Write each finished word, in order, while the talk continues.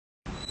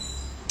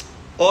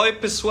Oi,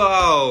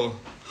 pessoal!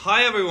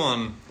 Hi,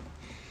 everyone!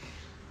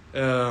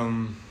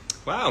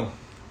 Wow,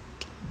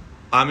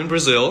 I'm in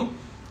Brazil.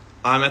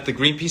 I'm at the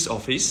Greenpeace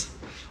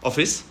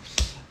office.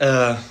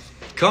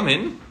 Come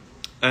in,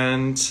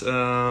 and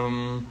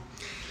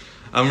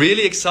I'm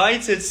really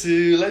excited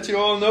to let you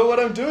all know what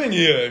I'm doing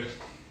here.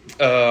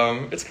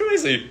 It's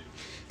crazy.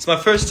 It's my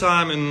first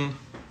time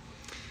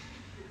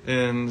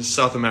in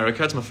South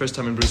America. It's my first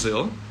time in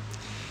Brazil,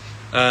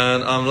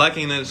 and I'm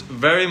liking it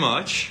very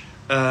much.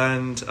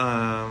 And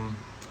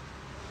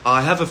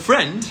I have a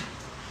friend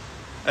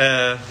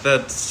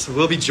that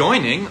will be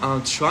joining.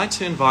 I'll try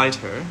to invite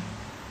her.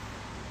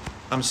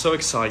 I'm so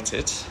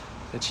excited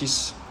that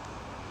she's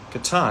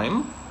got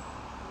time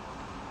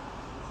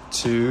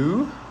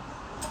to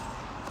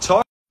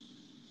talk.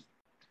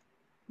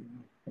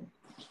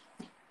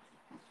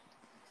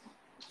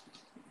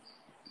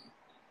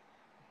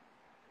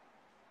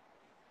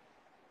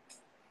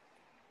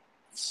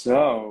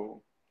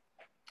 So,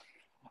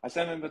 I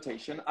sent an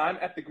invitation. I'm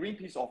at the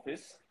Greenpeace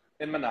office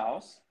in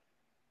Manaus.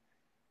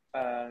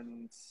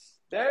 And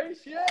there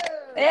she is!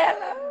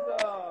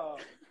 Hello!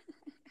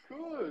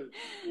 Cool!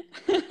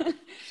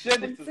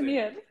 Schön, dich zu sehen.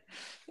 Funktioniert.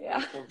 Ja.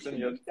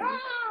 Funktioniert. Ja.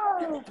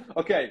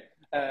 Okay,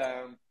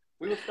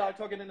 we will start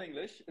talking in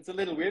English. It's a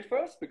little weird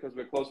first because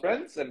we're close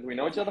friends and we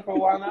know each other for a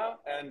while now.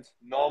 And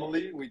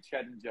normally we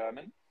chat in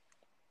German,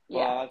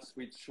 Yeah. but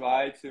we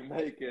try to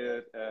make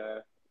it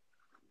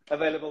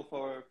available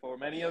for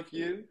many of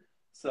you.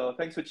 So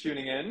thanks for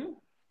tuning in.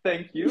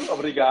 Thank you,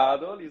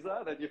 obrigado,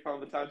 Lisa, that you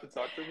found the time to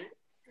talk to me.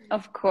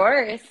 Of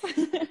course.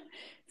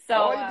 So,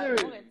 How are you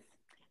doing?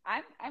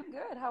 Moritz, I'm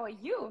good. How are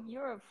you?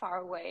 You're far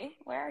away.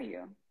 Where are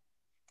you?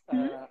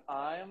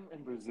 I'm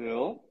in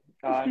Brazil.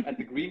 I'm at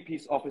the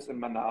Greenpeace office in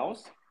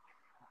Manaus.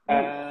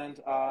 And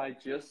I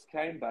just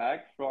came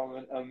back from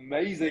an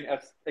amazing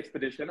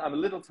expedition. I'm a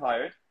little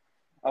tired.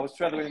 I was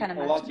traveling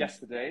a lot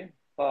yesterday,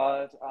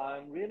 but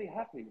I'm really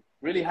happy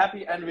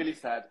and really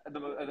sad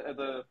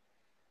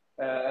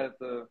at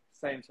the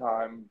same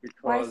time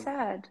because. Why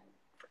sad?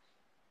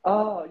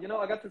 Oh, you know,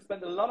 I got to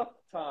spend a lot of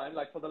time,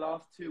 like for the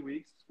last 2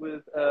 weeks,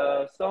 with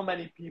so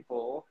many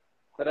people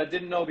that I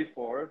didn't know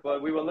before.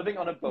 But we were living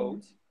on a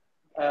boat.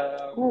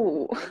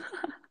 Ooh.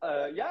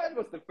 Yeah, it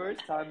was the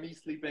first time me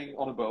sleeping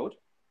on a boat.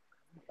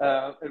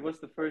 It was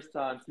the first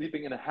time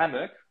sleeping in a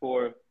hammock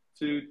for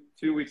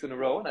two weeks in a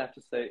row, and I have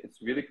to say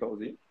it's really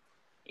cozy.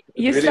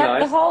 You really slept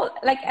nice. the whole,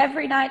 like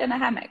every night in a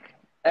hammock?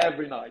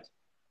 Every night.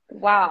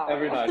 Wow.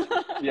 Every night,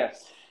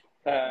 yes.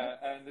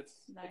 And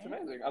it's Nice.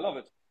 amazing. I love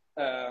it.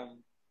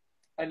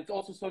 And it's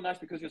also so nice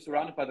because you're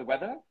surrounded by the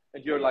weather,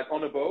 and you're like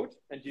on a boat,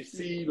 and you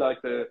see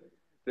like the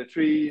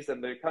trees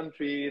and the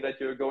country that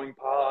you're going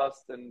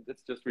past, and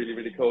it's just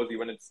really cozy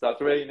when it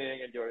starts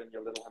raining and you're in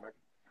your little hammock.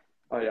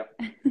 Oh yeah.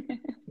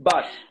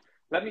 But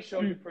let me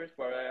show you first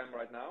where I am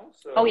right now.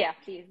 So, Oh yeah,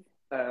 please.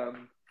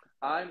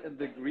 I'm in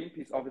the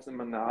Greenpeace office in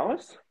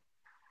Manaus.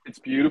 It's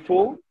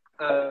beautiful.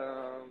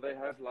 They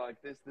have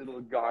like this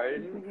little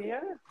garden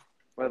here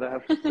where they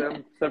have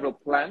several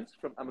plants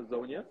from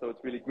Amazonia, so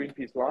it's really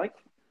Greenpeace-like.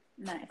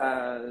 Nice.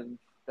 And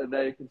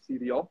there you can see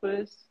the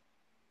office.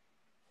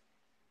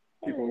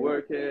 People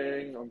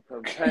working on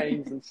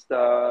campaigns and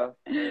stuff.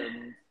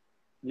 And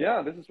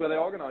yeah, this is where they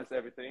organize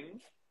everything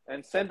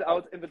and send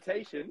out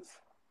invitations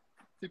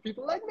to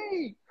people like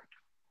me.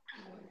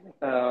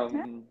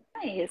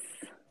 Nice.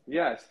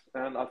 Yes,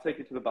 and I'll take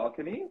you to the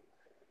balcony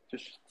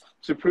just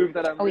to prove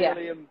that I'm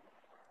really in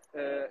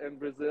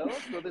Brazil.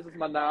 So this is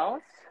Manaus.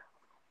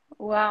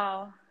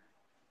 Wow.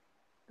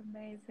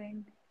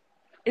 Amazing.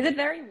 Is it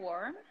very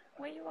warm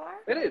where you are?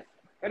 It is.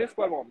 It is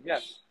quite warm,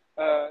 yes.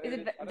 Is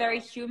it very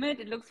humid?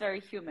 It looks very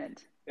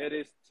humid. It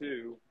is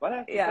too. But I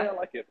have to say I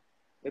like it.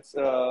 It's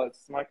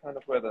my kind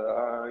of weather.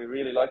 I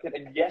really like it.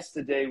 And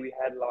yesterday we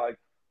had like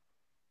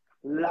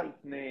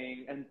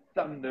lightning and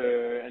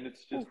thunder, and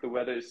it's just the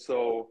weather is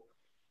so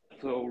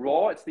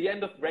raw. It's the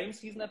end of rain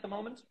season at the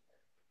moment.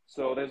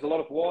 So there's a lot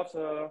of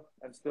water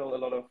and still a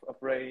lot of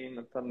rain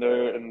and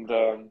thunder, and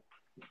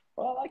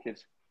well, I like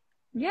it.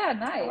 Yeah,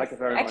 nice. I like it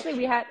very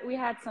Actually, much. we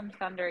had some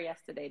thunder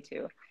yesterday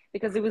too,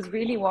 because it was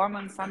really warm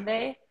on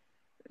Sunday,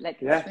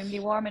 like extremely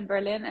warm in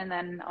Berlin, and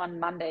then on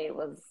Monday it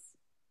was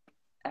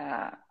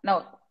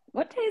no,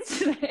 what day is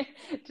today?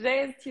 Today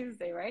is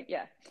Tuesday, right?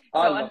 Yeah. So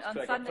on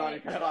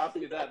Sunday. I'm ask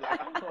you that.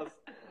 Like,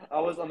 I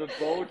was on a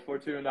boat for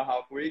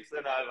 2.5 weeks,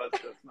 and I was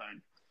just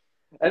like,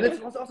 and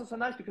it was also so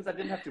nice because I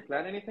didn't have to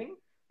plan anything.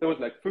 There was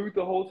like food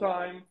the whole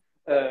time.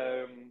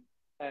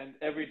 And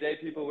every day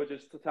people were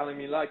just telling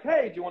me like,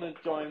 hey, do you want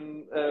to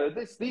join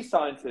these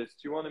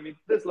scientists? Do you want to meet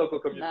this local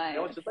community? Nice. I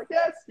was just like,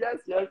 yes,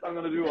 I'm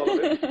going to do all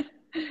of it.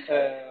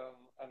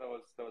 And that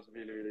was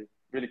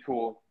really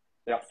cool.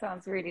 Yeah.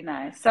 Sounds really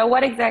nice. So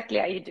what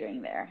exactly are you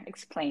doing there?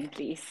 Explain,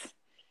 please.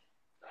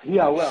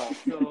 Yeah, well,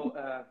 so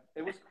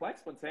it was quite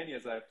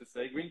spontaneous, I have to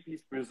say.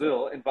 Greenpeace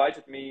Brazil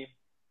invited me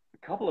a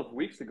couple of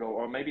weeks ago,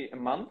 or maybe a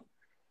month,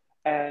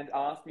 and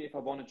asked me if I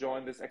want to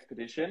join this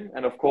expedition.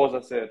 And of course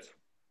I said,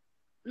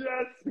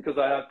 yes, because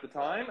I have the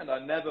time, and I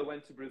never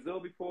went to Brazil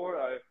before.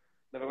 I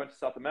never went to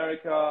South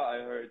America. I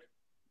heard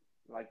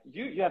like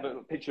you have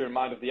a picture in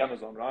mind of the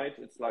Amazon, right?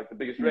 It's like the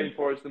biggest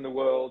rainforest in the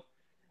world.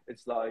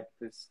 It's like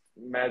this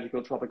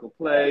magical tropical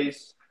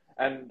place.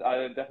 And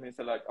I definitely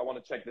said, like, I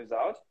want to check this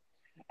out.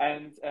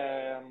 And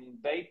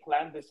they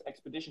planned this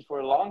expedition for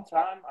a long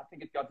time. I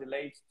think it got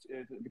delayed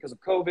because of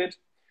COVID.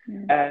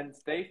 And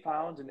they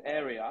found an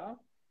area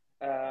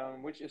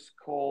which is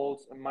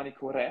called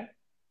Manicore.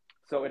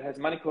 So it has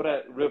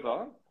Manicore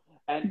River.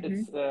 And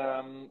it's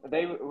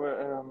they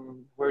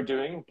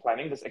were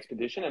planning this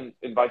expedition and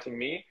inviting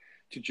me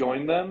to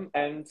join them.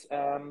 And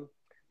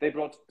they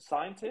brought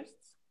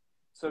scientists.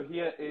 So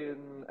here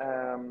in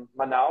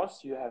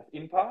Manaus, you have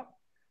INPA,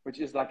 which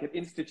is like an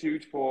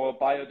institute for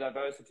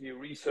biodiversity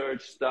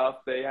research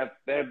stuff. They have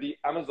the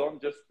Amazon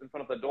just in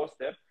front of their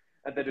doorstep,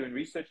 and they're doing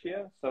research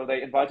here. So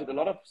they invited a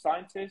lot of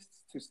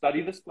scientists to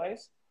study this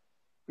place,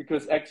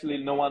 because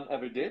actually no one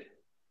ever did.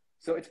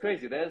 So it's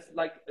crazy. There's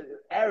like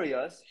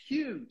areas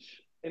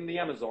huge in the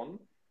Amazon,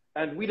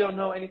 and we don't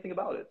know anything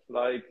about it.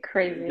 Like,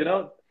 crazy. You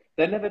know,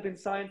 there never been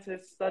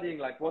scientists studying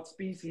like what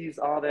species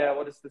are there,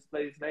 what is this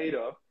place made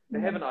of. They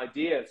have an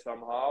idea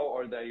somehow,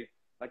 or they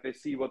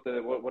see what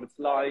it's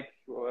like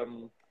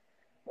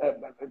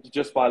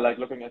just by like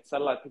looking at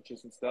satellite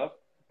pictures and stuff.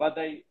 But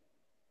they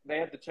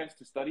had the chance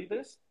to study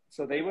this,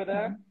 so they were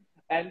there,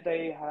 and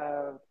they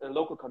have a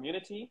local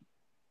community,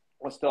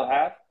 or still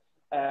have,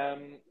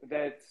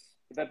 that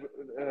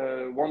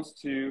wants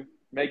to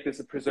make this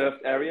a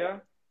preserved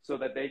area so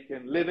that they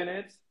can live in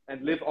it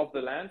and live off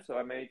the land. So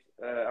I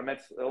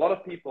met a lot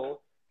of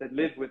people that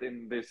live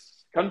within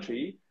this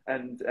country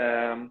and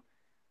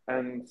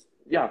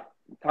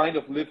kind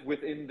of live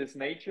within this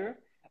nature,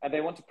 and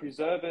they want to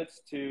preserve it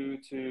to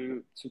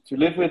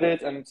live with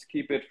it and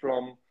keep it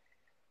from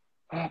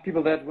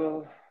people that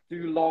will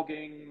do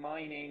logging,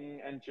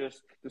 mining, and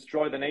just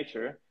destroy the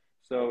nature.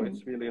 So it's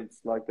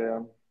like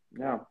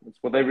it's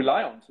what they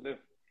rely on to live.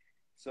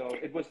 So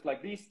it was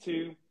like these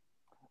two,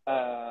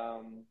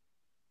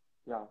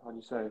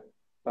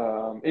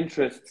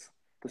 interests,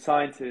 the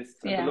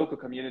scientists and the local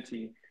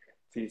community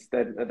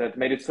that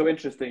made it so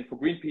interesting for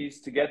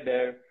Greenpeace to get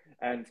there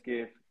and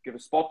give a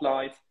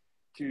spotlight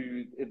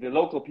to the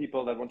local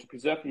people that want to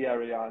preserve the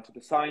area, and to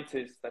the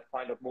scientists that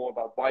find out more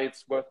about why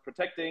it's worth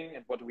protecting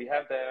and what do we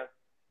have there.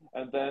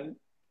 And then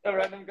a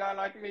random guy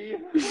like me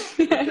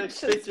takes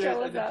pictures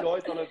and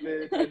enjoys on a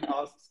bit and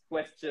asks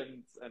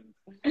questions. And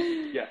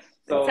yes,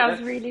 so it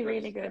sounds really,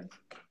 really good.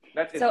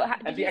 That's it. So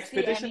and the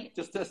expedition,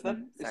 is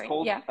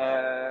called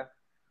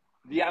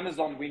The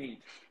Amazon We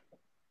Need.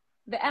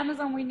 The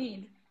Amazon We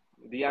Need.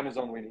 The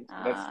Amazon We Need.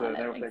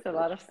 That makes a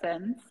lot of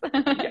sense.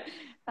 Yes.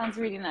 Sounds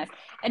really nice.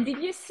 And did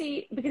you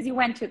see, because you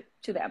went to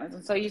the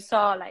Amazon, so you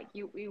saw like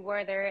you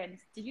were there, and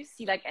did you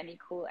see like any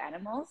cool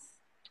animals?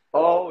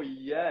 Oh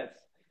yes.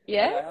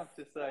 Yes. I have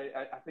to say,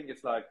 I think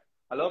it's like,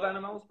 I love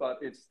animals, but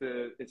it's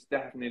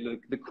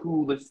definitely the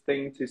coolest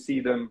thing to see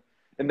them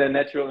in their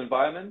natural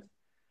environment.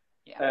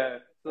 Yeah.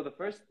 So the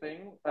first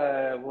thing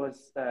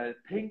was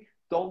pink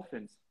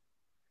dolphins.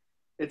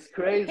 It's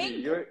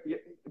crazy.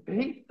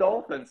 Pink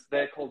dolphins.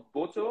 They're called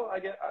boto. I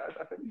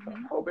think.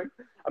 I'm hoping.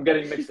 I'm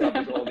getting mixed up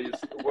with all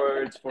these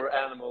words for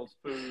animals,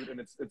 food, and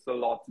it's a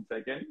lot to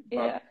take in.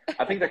 But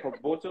I think they're called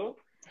boto,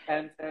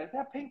 and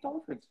they're pink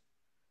dolphins.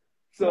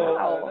 So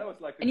that was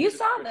like. And you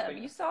saw them.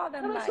 You saw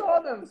them. And I saw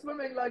them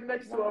swimming like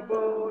next to our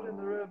boat in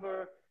the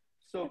river.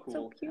 So cool.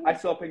 So cute. I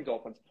saw pink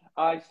dolphins.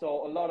 I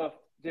saw a lot of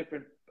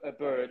different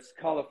birds,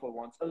 colorful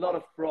ones. A lot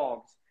of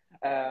frogs,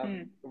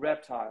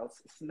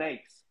 reptiles,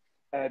 snakes.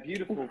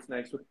 Beautiful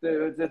snakes with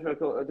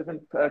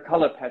different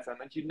color pattern,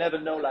 and you never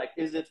know, like,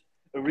 is it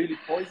a really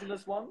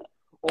poisonous one,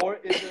 or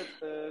is it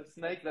a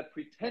snake that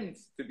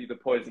pretends to be the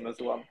poisonous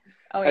one?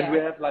 And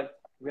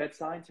we had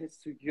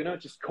scientists who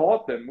just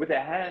caught them with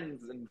their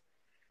hands, and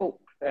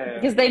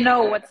because they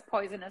know what's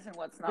poisonous and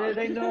what's not.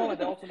 They know, and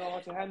they also know how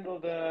to handle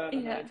them,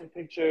 and take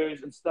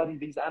pictures and study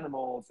these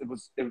animals. It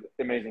was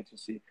amazing to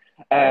see.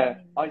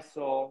 I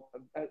saw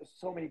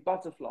so many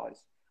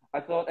butterflies. I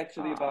thought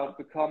actually about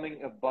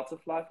becoming a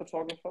butterfly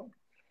photographer,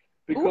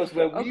 because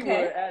where we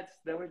were at,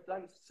 there were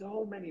like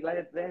so many,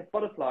 like they had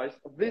butterflies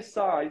of this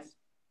size,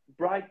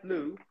 bright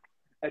blue.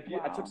 I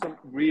took some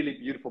really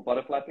beautiful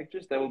butterfly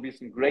pictures. There will be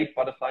some great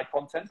butterfly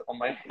content on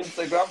my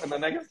Instagram in the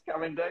next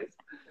coming days.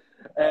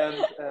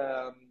 And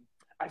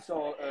I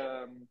saw,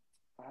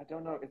 I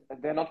don't know,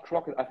 they're not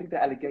crocodiles. I think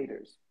they're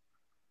alligators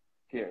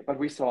here, but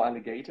we saw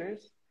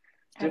alligators,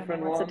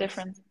 different ones. What's the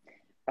difference?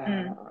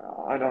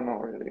 I don't know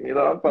really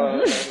either,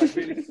 but like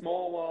really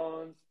small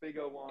ones,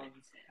 bigger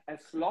ones, and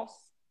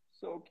sloths,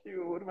 so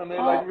cute when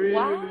they're like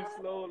really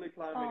slowly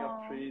climbing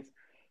up trees.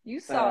 You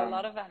saw a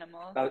lot of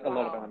animals. A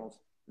lot of animals,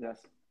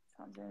 yes.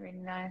 Sounds really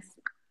nice.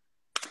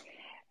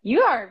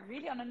 You are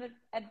really on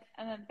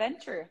an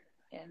adventure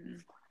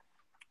in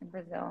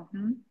Brazil.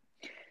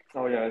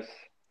 Oh yes,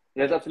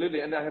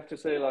 absolutely. And I have to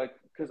say, like,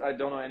 because I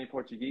don't know any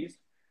Portuguese,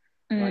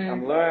 like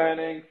I'm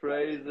learning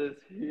phrases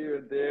here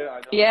and there. I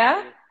know.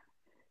 Yeah.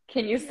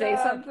 Can you say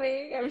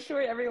something? I'm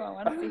sure everyone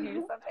wants to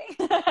hear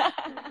something.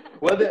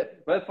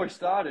 Well, for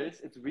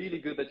starters, it's really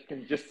good that you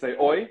can just say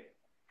 "oi"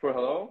 for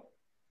hello,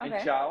 and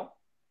Okay. ciao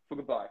for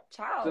goodbye.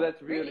 Ciao. So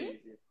that's really Really?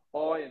 easy.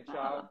 Oi and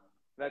ciao. Ah.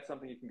 That's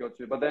something you can go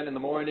to. But then in the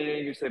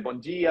morning, you say bon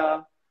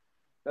dia.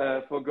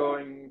 For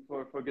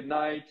good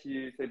night,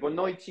 you say bon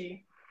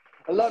noite.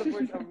 A lot of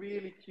words are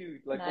really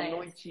cute, like bon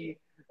Nice. noite,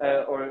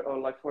 or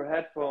like for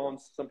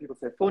headphones, some people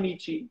say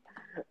phonici,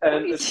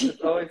 and Phonici.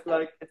 it's always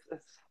like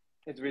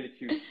it's really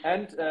cute.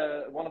 And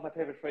one of my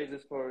favorite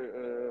phrases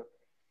for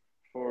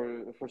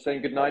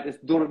saying good night is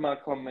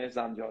 "Durma con me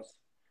anjos."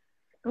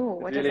 Ooh,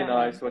 It's what does really that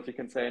nice mean? what you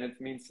can say, and it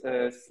means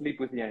sleep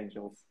with the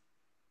angels.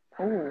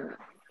 Ooh,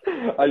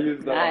 I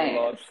use that one a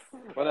lot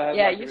nice. when I had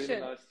Yeah, like a you really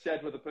should. nice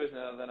chat with a person,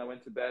 and then I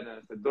went to bed and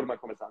I said "Durma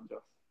con me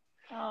anjos."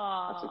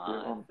 That's a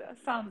cute Oh, one. that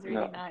sounds really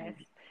Yeah. nice.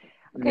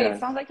 Okay, it Yes.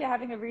 sounds like you're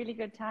having a really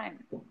good time.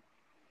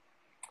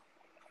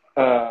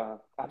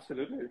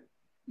 Absolutely.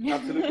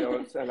 Absolutely. I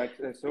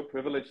was so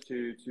privileged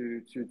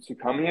to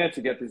come here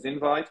to get this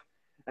invite,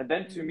 and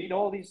then to meet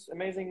all these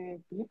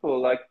amazing people.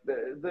 Like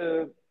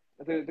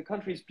the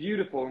country is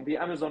beautiful, and the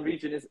Amazon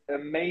region is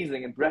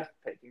amazing and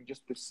breathtaking.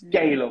 Just the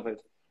scale of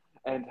it,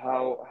 and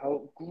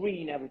how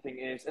green everything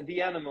is, and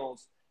the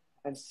animals,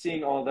 and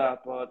seeing all that.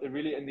 But it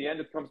really, in the end,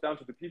 it comes down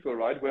to the people,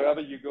 right?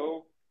 Wherever you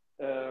go,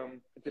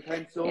 it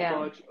depends so Yeah.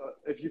 much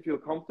if you feel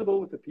comfortable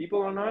with the people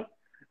or not.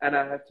 And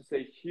I have to say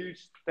huge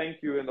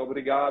thank you and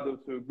obrigado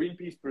to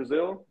Greenpeace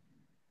Brazil,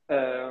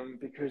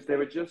 because they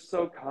were just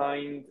so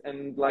kind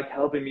and like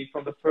helping me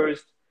from the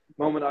first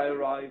moment I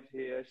arrived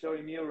here,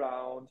 showing me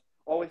around,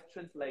 always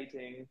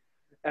translating,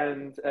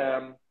 and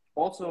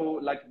also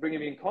like bringing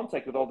me in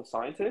contact with all the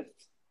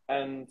scientists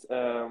and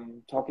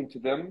talking to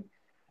them.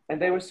 And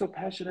they were so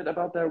passionate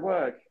about their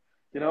work.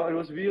 You know, it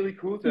was really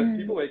cool to have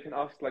people where you can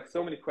ask like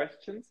so many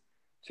questions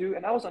to.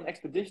 And I was on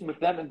expedition with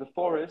them in the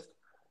forest,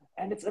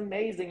 and it's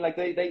amazing. Like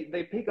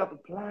they pick up a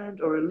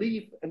plant or a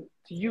leaf, and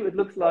to you it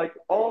looks like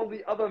all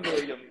the other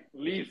million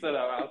leaves that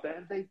are out there,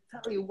 and they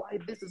tell you why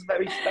this is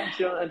very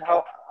special and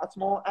how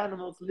small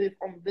animals live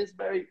on this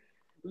very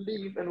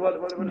leaf and what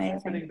is Amazing.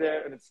 happening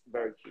there, and it's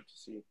very cute to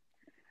see.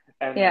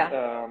 And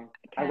Yeah,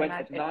 I went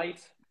imagine. at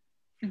night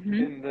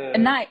in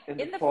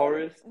the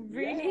forest.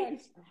 Really?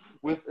 Yes,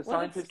 with a Was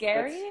scientist. it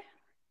scary?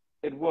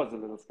 It was a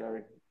little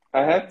scary,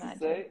 I have to Imagine.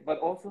 say, but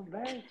also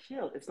very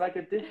chill. It's like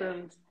a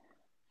different.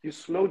 You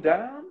slow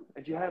down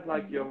and you have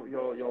like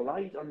your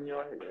light on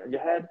your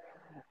head,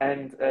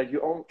 and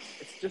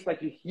it's just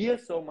like you hear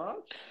so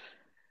much.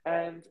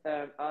 And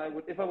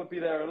if I would be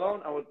there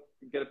alone, I would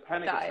get a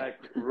panic attack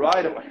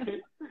right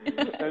away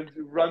and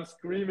run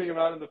screaming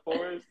around in the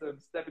forest and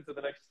step into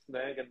the next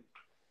snag.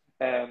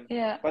 And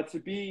but to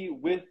be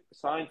with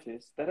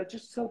scientists that are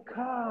just so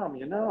calm,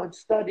 you know, and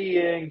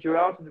studying, you're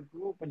out in a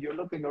group and you're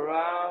looking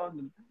around,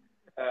 and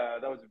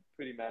that was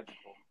pretty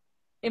magical.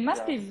 It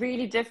must be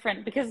really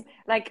different, because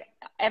like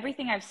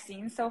everything I've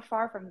seen so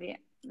far from the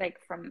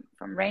from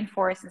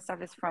rainforest and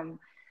stuff is from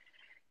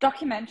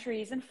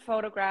documentaries and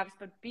photographs,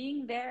 but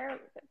being there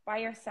by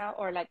yourself,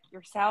 or like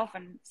yourself,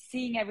 and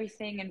seeing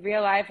everything in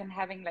real life and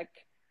having like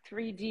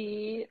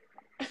 3D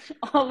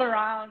all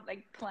around,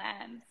 like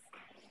plants,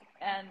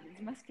 and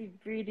it must be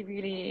really,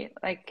 really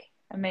like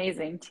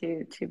amazing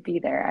to be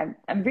there.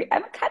 I'm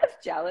kind of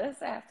jealous,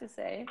 I have to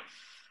say.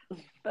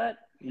 But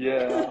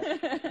yeah,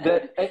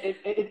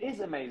 it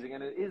is amazing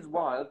and it is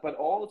wild, but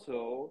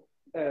also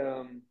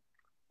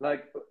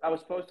like I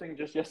was posting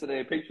just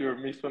yesterday a picture of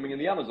me swimming in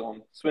the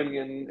Amazon, swimming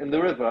in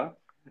the river,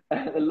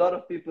 and a lot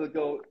of people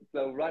go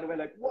right away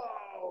like,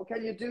 "Whoa,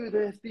 can you do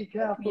this? Be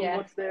careful,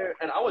 what's there?"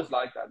 And I was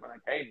like that when I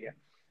came here.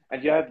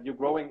 And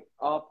you're growing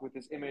up with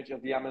this image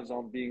of the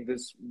Amazon being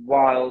this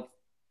wild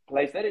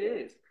place that it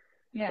is,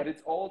 but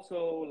it's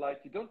also like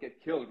you don't get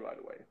killed right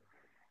away.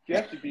 You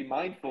have to be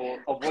mindful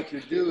of what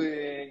you're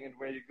doing and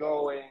where you're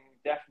going,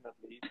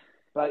 definitely.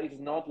 But it's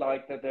not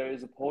like that there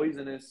is a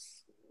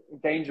poisonous,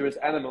 dangerous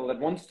animal that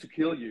wants to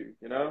kill you,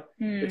 you know?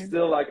 It's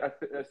still like,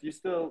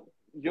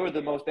 you're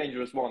the most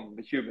dangerous one,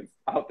 the humans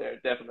out there,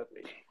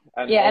 definitely.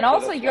 And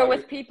also you're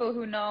with people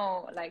who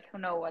know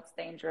what's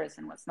dangerous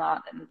and what's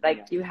not. And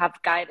like you have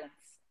guidance.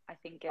 I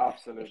think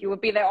if you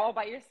would be there all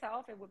by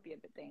yourself, it would be a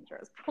bit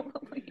dangerous,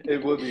 probably.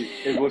 It would be,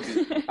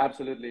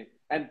 absolutely.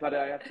 But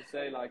I have to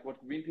say, like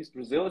what Greenpeace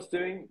Brazil is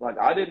doing, like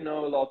I didn't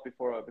know a lot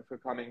before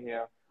coming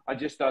here. I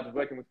just started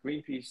working with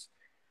Greenpeace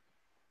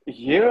a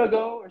year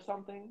ago or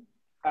something,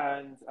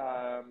 and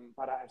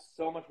but I have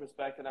so much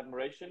respect and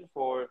admiration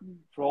for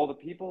all the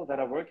people that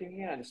are working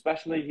here, and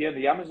especially here in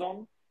the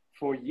Amazon.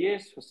 For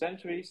years, for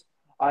centuries,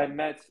 I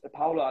met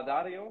Paulo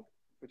Adario,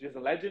 which is a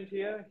legend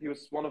here. He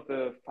was one of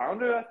the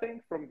founder, I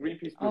think, from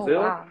Greenpeace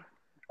Brazil. Oh,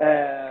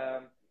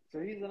 wow. So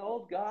he's an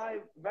old guy,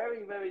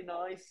 very, very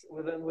nice,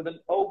 with an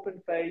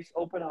open face,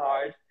 open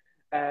heart,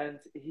 and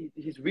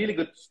he's really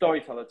good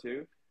storyteller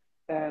too.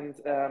 And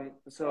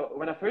so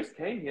when I first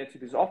came here to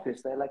this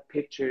office, there are like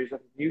pictures of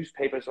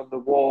newspapers on the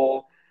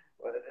wall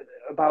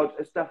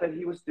about stuff that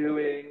he was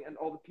doing and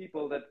all the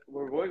people that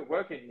were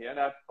working here. And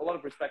I have a lot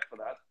of respect for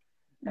that.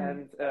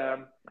 And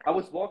I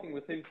was walking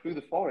with him through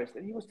the forest,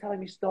 and he was telling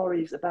me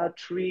stories about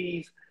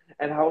trees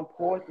and how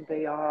important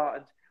they are,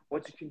 and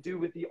what you can do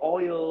with the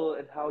oil,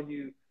 and how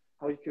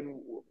you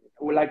can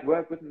like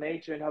work with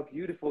nature and how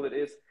beautiful it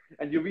is.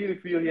 And you really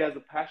feel he has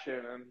a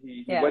passion, and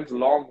he went a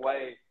long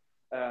way,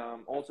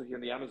 also here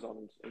in the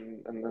Amazon,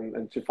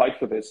 and to fight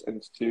for this,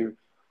 and to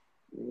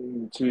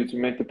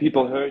make the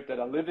people heard that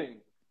are living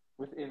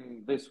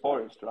within this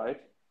forest,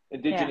 right?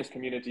 Indigenous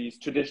communities,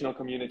 traditional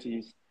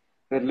communities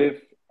that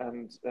live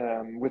and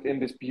within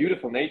this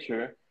beautiful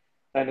nature.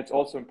 And it's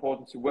also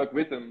important to work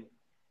with them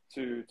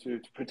to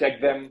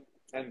protect them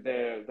and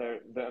the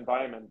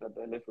environment that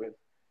they live with,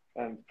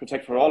 and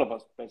protect for all of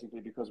us, basically,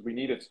 because we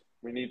need it.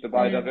 We need the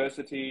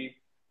biodiversity.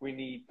 We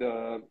need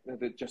the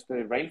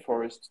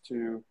rainforest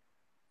to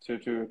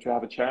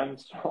have a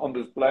chance on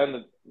this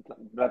planet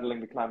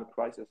battling the climate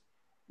crisis.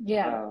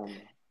 Yeah.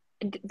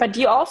 But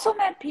you also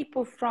met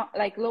people from,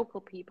 like, local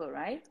people,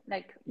 right?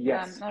 Like,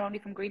 yes. Not only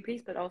from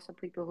Greenpeace, but also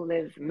people who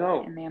live in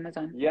the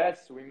Amazon.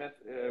 Yes, we met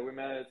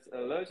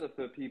loads of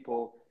the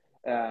people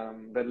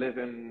that live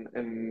in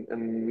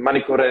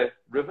Manicore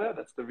River.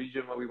 That's the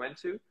region where we went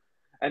to,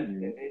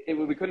 and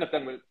we couldn't have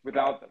done it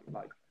without them.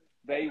 Like,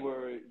 they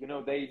were,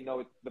 they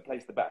know the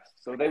place the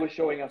best. So they were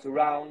showing us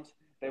around.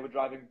 They were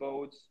driving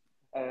boats,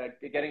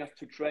 getting us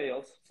to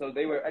trails. So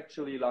they were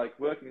actually like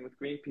working with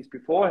Greenpeace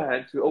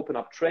beforehand to open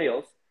up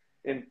trails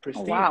in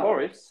pristine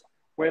forests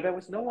where there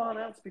was no one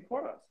else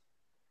before us.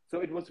 So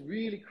it was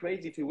really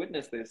crazy to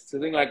witness this. To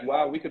think like,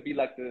 wow, we could be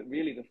like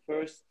the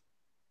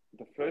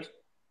first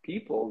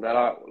people that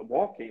are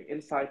walking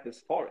inside this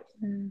forest,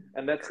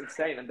 and that's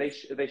insane. And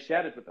they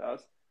shared it with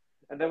us,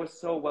 and they were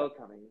so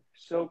welcoming,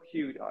 so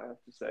cute, I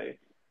have to say.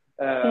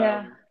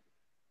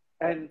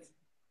 And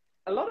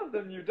a lot of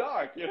them knew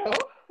dark, A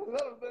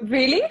lot of them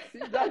really.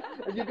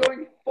 And you're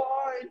going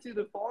far into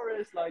the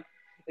forest. Like,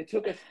 it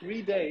took us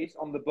 3 days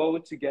on the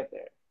boat to get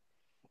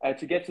there,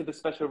 to get to the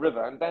special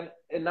river, and then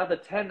another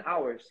 10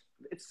 hours.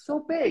 It's so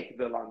big,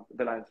 the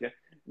land here.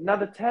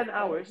 Another 10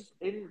 hours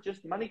in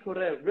just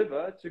Manicore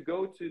River to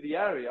go to the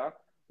area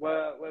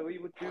where we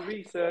would do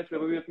research, where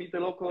we would meet the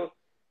local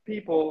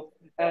people,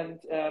 and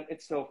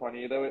it's so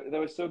funny. They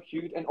were so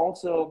cute, and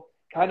also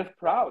kind of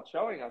proud,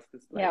 showing us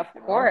this place. Yeah, of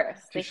course.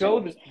 To show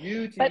this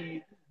beauty. But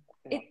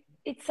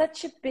it's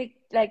such a big,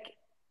 like,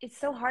 it's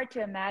so hard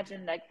to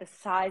imagine, like, the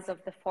size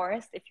of the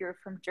forest if you're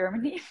from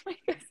Germany.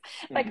 Because,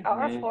 like,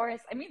 our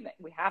forest, I mean,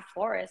 we have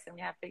forests and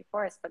we have big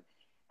forests, but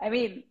I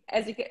mean,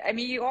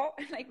 you all,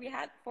 like, we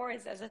had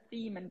forest as a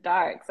theme in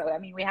dark. So, I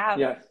mean, we have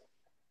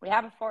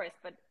a forest,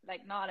 but,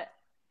 like, not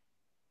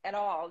at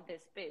all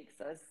this big.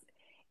 So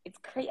it's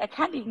crazy. I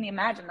can't even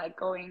imagine, like,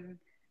 going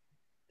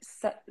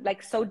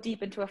so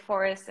deep into a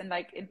forest and,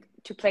 like,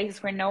 into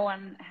places where no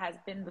one has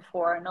been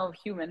before, no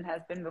human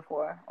has been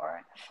before,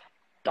 or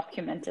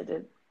documented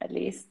it at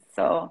least.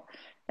 So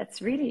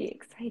that's really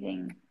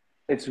exciting.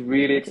 It's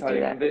really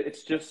exciting. And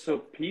it's just so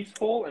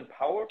peaceful and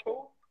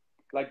powerful.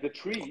 Like, the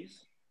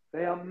trees,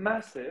 they are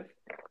massive,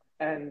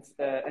 and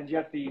you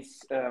have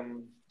these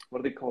what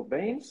are they called,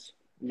 veins,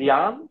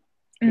 lian,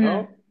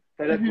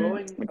 that are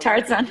growing.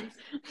 Tarzan.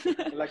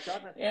 Like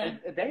Tarzan. And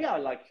they are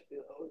like,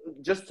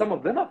 just some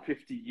of them are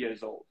 50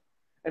 years old.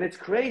 And it's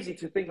crazy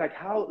to think like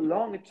how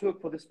long it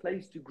took for this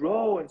place to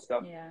grow and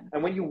stuff. Yeah.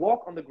 And when you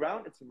walk on the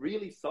ground, it's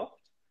really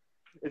soft.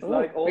 It's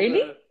like all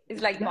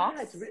it's like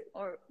moss,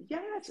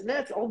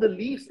 it's all the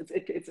leaves.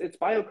 It's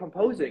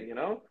biocomposing,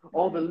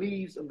 all the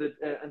leaves and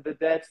the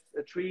dead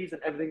trees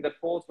and everything that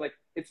falls. Like,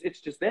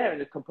 it's just there,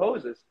 and it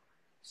composes.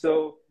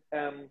 So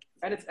and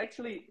it's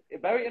actually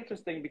very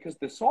interesting because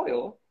the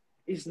soil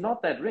is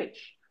not that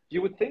rich.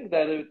 You would think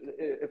that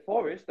a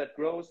forest that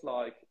grows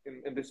like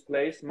in this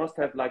place must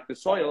have, like, the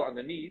soil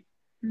underneath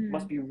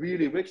must be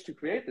really rich to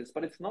create this,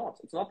 but it's not.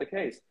 It's not the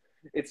case.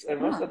 It's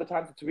most of the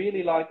time it's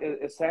really like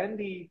a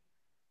sandy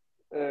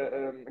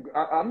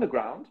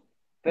underground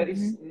that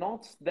is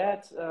not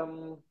that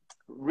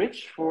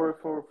rich for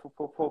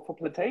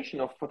plantation,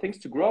 or for things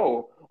to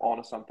grow on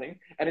or something.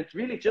 And it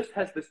really just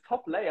has this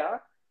top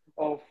layer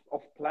of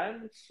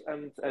plants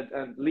and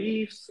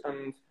leaves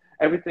and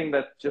everything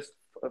that just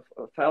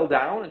fell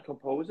down and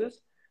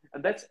composes.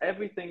 And that's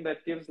everything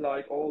that gives,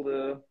 like, all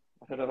the,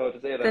 I don't know how to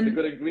say it, the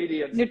good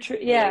ingredients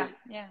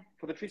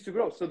for the trees to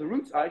grow. So the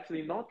roots are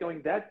actually not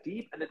going that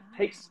deep, and it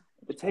takes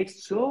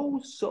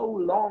so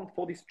long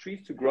for these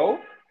trees to grow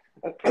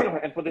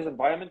and for this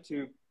environment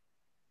to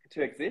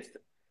exist.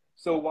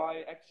 So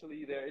why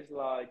actually there is,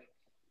 like,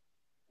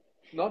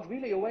 not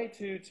really a way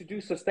to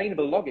do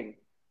sustainable logging.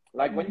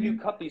 Like, when you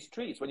cut these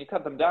trees, when you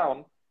cut them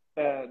down,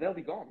 they'll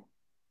be gone.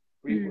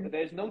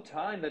 There's no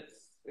time that's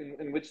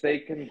in which they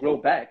can grow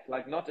back,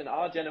 like, not in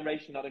our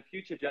generation, not in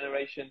future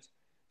generations.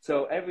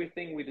 So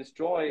everything we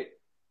destroy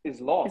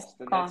is lost.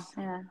 And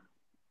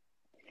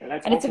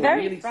it's a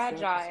very really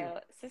fragile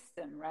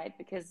system, right?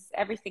 Because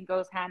everything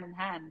goes hand in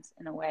hand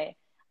in a way.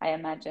 I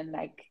imagine,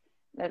 like,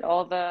 that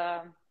all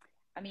the,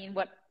 I mean,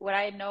 what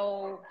I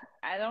know,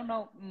 I don't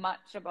know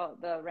much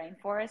about the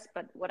rainforest,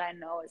 but what I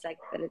know is, like,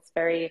 that it's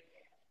very,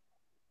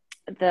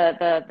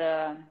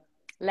 the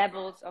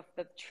levels of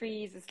the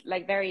trees is,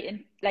 like,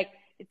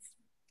 it's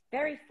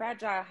very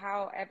fragile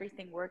how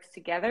everything works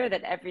together,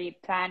 that every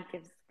plant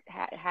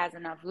has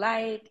enough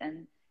light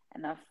and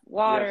enough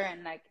water, Yes.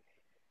 and like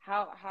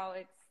how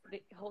it's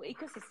the whole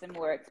ecosystem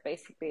works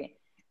basically.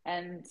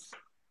 And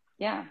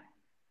yeah,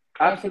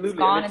 and if it's Absolutely.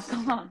 gone, it's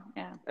gone.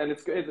 Yeah. And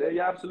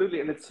yeah, absolutely.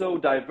 And it's so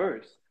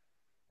diverse.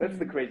 That's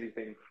the Mm. crazy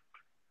thing.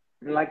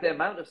 Like the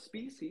amount of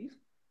species,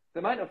 the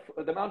amount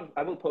of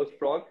I will post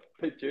frog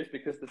pictures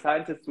because the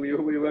scientists we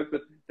work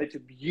with, they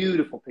took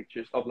beautiful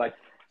pictures of like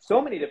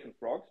so many different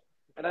frogs.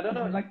 And I don't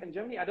know, Mm-hmm. like in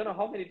Germany, I don't know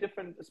how many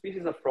different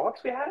species of frogs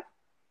we have.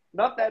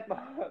 Not that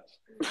much.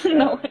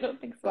 No, I don't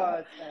think so.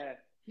 But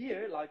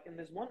here, like in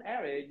this one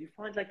area, you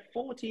find like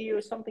 40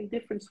 or something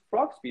different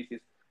frog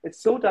species.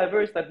 It's so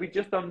diverse that we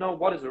just don't know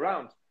what is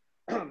around.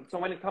 So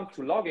when it comes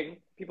to logging,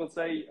 people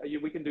say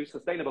we can do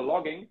sustainable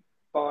logging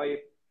by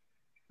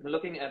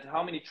looking at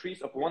how many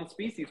trees of one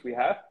species we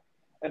have,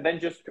 and then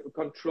just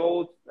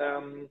controlled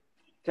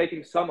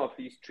taking some of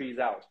these trees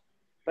out.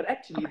 But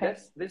actually, Okay.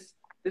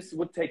 this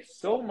would take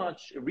so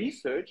much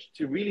research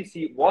to really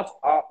see what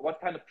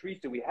kind of trees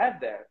do we have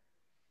there,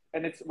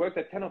 and it's work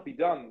that cannot be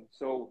done.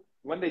 So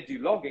when they do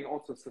logging,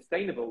 also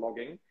sustainable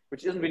logging,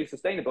 which isn't really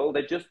sustainable,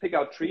 they just pick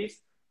out trees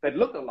that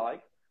look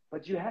alike,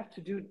 but you have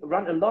to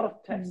run a lot of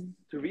tests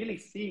to really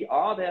see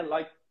are there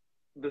like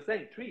the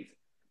same trees,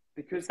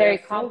 because Very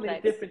there's so many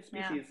complex. different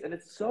species, Yeah. and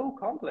it's so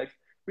complex,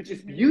 which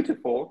is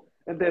beautiful.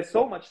 And there's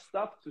so much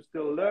stuff to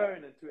still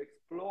learn and to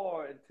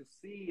explore and to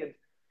see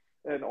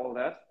and all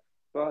that.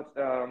 But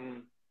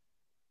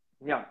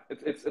yeah,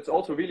 it's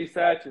also really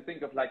sad to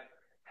think of like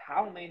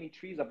how many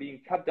trees are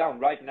being cut down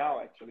right now,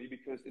 actually,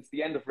 because it's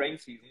the end of rain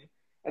season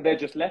and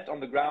they're just left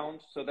on the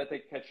ground so that they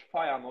catch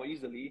fire more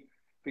easily.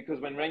 Because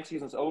when rain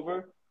season's over,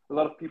 a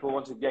lot of people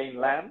want to gain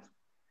land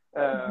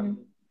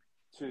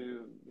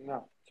to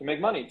to make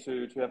money,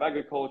 to have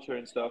agriculture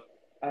and stuff.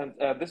 And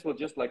this will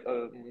just like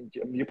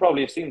you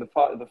probably have seen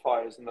the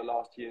fires in the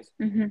last years.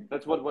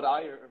 That's what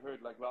I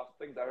heard. Like last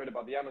things I heard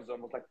about the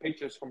Amazon was like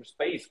pictures from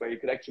space where you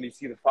could actually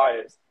see the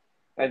fires,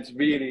 and it's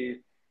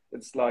really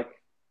it's like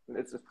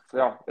it's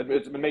yeah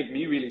it made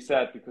me really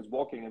sad because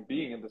walking and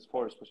being in this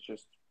forest was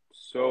just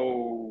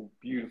so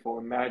beautiful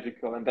and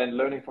magical, and then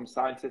learning from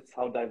scientists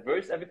how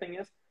diverse everything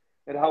is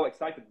and how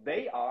excited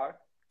they are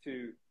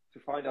to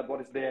find out what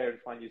is there and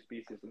find new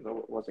species, and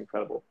it was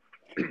incredible.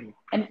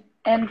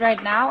 And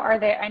right now, are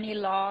there any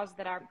laws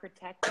that are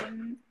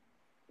protecting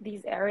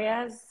these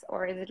areas,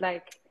 or is it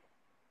like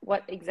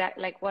what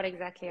exactly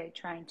are you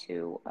trying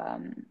to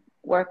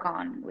work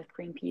on with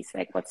Greenpeace?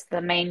 Like, what's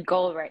the main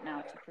goal right now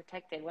to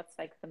protect it? What's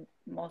like the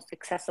most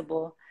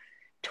accessible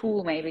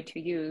tool maybe to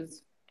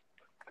use?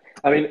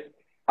 I mean,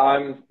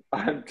 I'm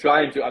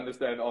trying to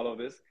understand all of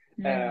this,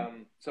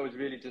 so it's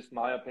really just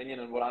my opinion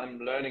and what I'm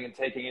learning and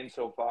taking in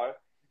so far.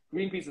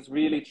 Greenpeace is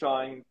really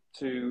trying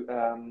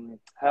to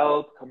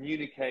help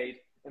communicate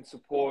and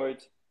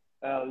support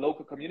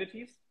local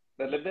communities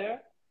that live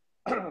there,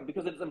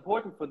 because it's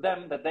important for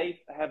them that they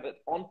have it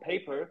on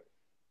paper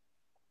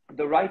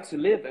the right to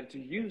live and to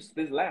use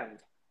this land,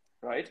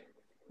 right?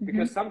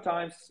 Because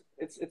sometimes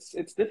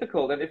it's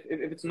difficult, and if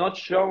it's not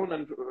shown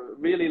and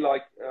really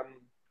like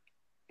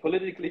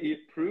politically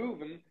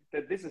proven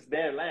that this is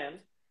their land,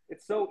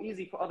 it's so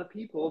easy for other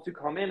people to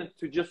come in and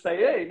to just say,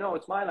 hey, no,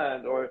 it's my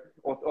land, or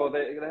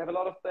they have a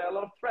lot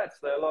of threats.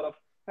 There are a lot of,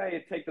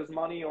 hey, take this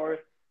money, or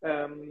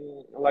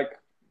like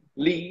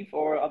leave,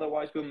 or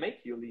otherwise we'll make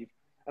you leave.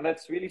 And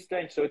that's really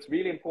strange. So it's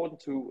really important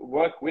to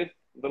work with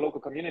the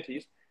local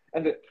communities,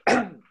 and the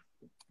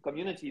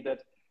community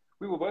that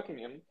we were working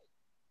in,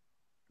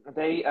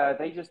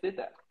 they just did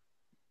that,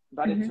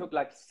 but it took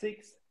like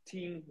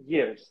 16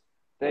 years.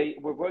 They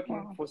were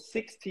working for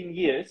 16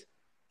 years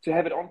to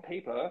have it on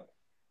paper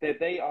that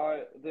they are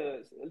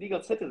the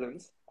legal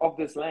citizens of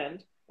this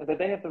land and that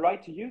they have the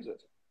right to use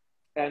it.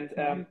 And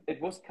it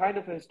was kind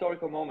of a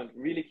historical moment,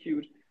 really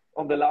cute.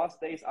 On the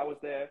last days I was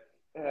there,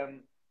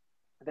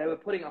 they were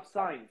putting up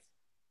signs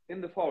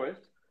in the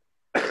forest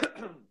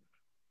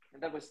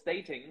that was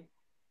stating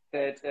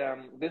that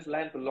this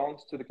land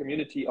belongs to the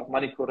community of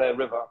Manikore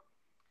River.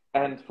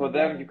 And for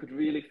them, you could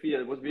really feel,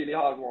 it was really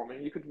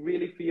heartwarming. You could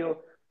really feel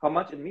how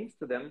much it means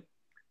to them.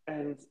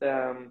 And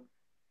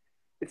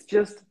it's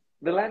just,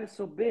 the land is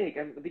so big,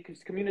 and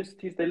because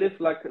communities, they live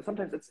like,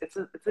 sometimes it's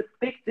a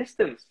big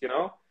distance, you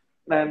know?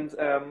 And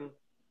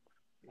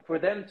for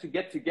them to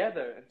get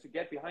together and to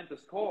get behind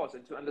this cause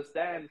and to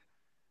understand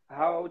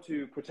how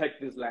to protect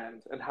this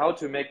land and how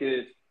to make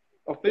it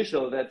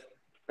official that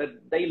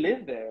they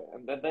live there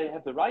and that they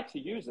have the right to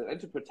use it and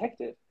to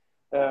protect it,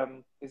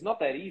 is not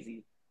that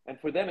easy. And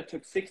for them, it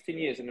took 16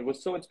 years, and it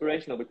was so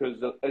inspirational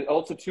because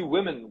also 2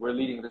 women were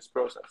leading this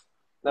process.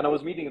 Then I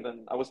was meeting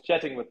them, I was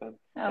chatting with them,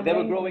 and they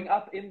were growing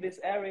up in this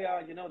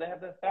area. You know, they have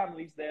their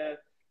families there.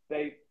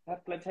 They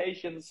have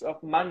plantations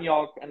of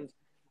manioc, and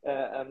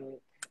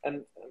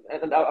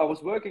I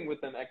was working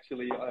with them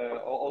actually,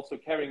 also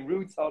carrying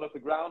roots out of the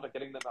ground, or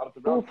getting them out of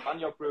the ground,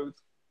 manioc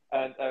roots,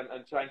 and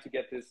trying to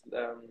get this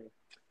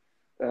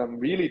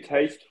really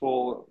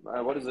tasteful.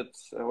 What is it?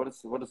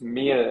 What is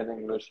meal in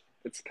English?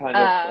 It's kind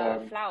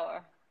of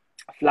Flour.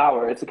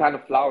 Flour. It's a kind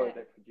of flour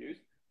they produce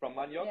from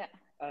manioc,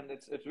 and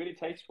it's really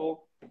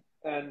tasteful.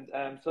 And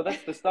so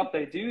that's the stuff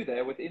they do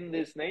there within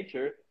this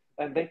nature,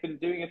 and they've been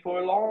doing it for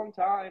a long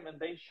time, and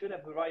they should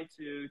have the right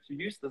to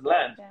use this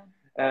land. Yeah.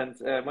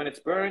 And when it's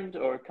burned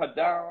or cut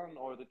down,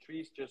 or the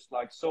trees just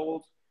like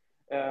sold,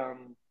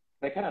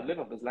 they cannot live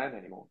on this land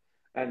anymore,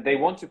 and they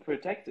want to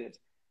protect it,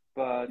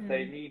 but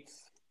they need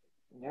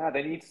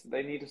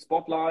a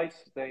spotlight.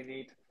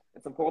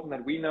 It's important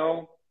that we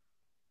know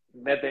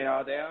that they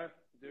are there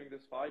doing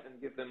this fight and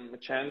give them a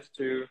chance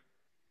to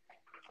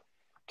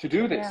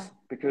do this,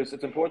 because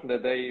it's important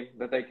that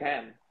they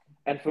can.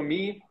 And for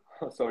me,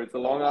 sorry, it's a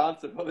long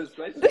answer for this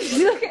question. But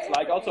it's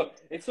like also,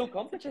 it's so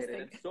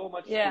complicated. It's so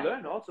much to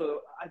learn.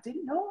 Also, I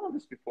didn't know all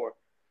this before.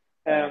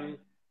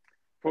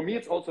 For me,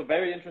 it's also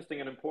very interesting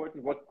and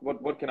important.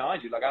 What can I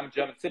do? Like, I'm a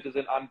German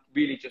citizen. I'm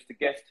really just a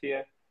guest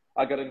here.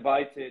 I got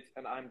invited,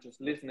 and I'm just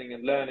listening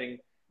and learning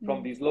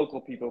from these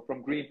local people,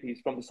 from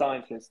Greenpeace, from the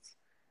scientists.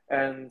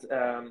 And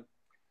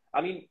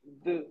I mean,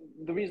 the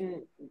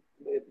reason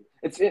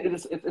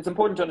it's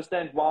important to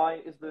understand why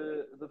is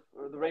the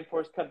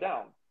rainforest cut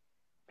down.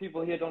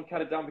 People here don't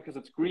cut it down because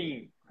it's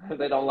green.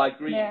 They don't like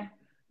green.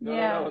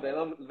 No,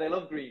 they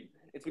love green.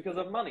 It's because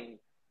of money,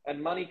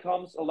 and money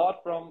comes a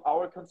lot from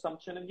our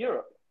consumption in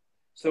Europe.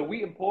 So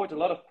we import a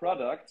lot of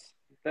products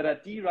that are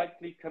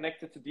directly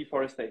connected to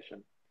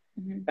deforestation,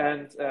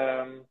 and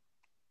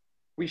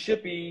we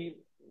should be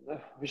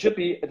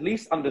at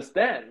least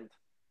understand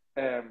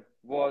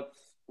what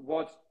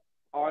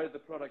are the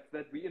products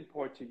that we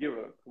import to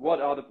Europe?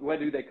 Where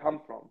do they come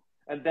from?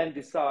 And then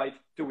decide,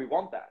 do we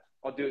want that,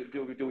 or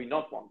do we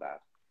not want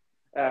that?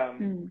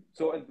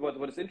 So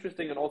what is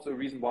interesting, and also a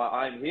reason why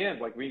I'm here and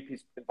why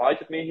Greenpeace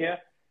invited me here,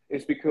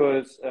 is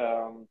because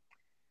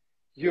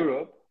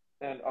Europe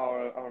and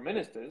our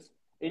ministers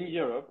in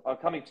Europe are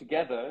coming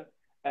together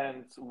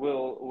and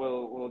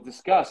will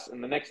discuss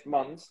in the next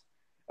months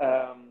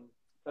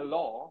a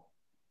law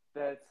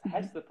that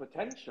has the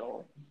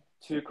potential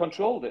to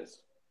control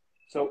this.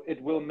 So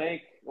it will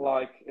make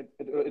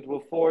it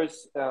will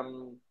force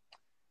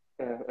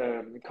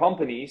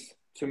companies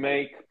to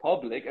make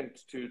public and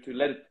to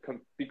let it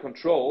be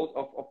controlled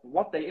of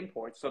what they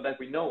import, so that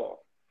we know of,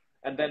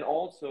 and then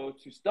also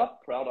to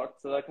stop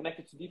products that are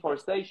connected to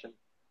deforestation,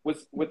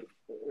 which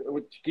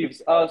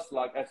gives us,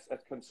 like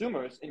as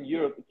consumers in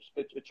Europe,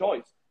 a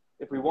choice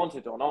if we want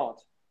it or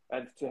not,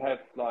 and to have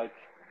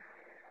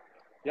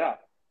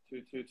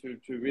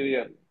to really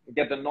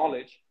get the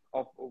knowledge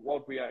of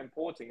what we are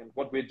importing and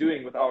what we're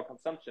doing with our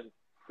consumption,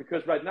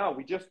 because right now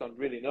we just don't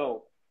really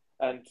know,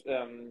 and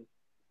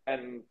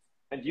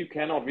you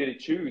cannot really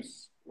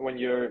choose when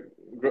you're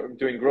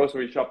doing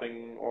grocery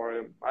shopping,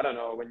 or I don't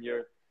know, when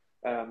you're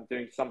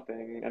doing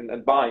something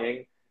and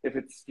buying, if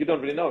you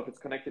don't really know if it's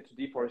connected to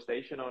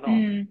deforestation or not.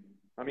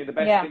 I mean, the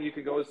best thing you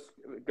can go is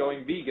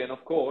going vegan,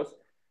 of course,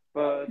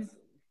 but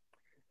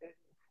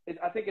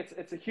I think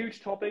it's a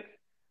huge topic,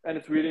 and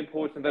it's really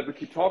important that we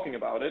keep talking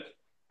about it,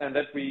 and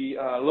that we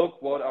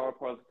look what our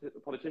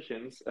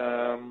politicians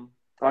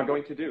are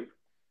going to do.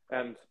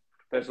 And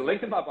there's a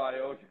link in my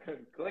bio. You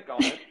can click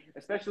on it.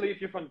 Especially if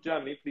you're from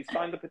Germany, please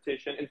sign the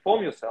petition,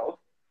 inform yourself,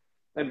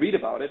 and read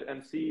about it,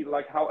 and see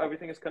how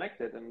everything is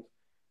connected. And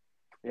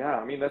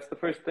I mean, that's the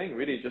first thing,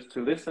 really, just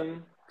to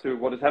listen to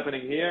what is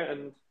happening here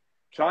and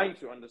trying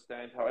to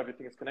understand how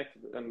everything is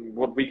connected, and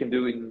what we can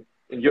do in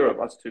Europe,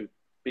 us two,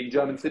 being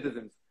German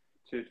citizens,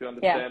 to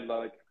understand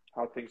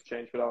how things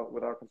change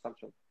with our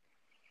consumption.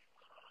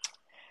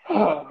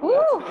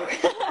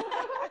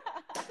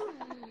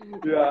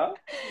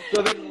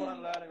 So this is what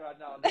I'm learning right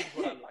now. This is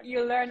what I'm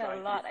You learn a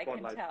lot, I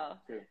can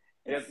tell.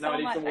 Yes, now I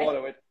need some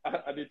water. Wait,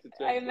 I need to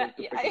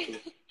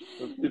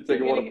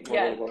take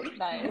water.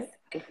 Nice.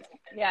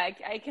 Yeah,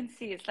 I can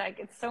see.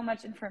 It's so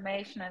much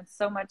information and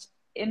so much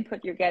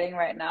input you're getting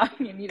right now.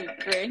 You need a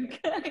drink.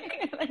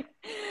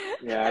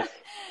 Yes.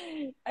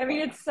 I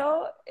mean, it's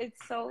so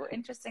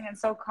interesting and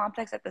so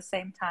complex at the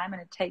same time,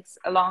 and it takes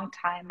a long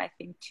time, I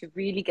think, to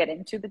really get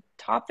into the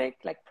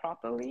topic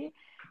properly.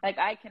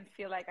 I can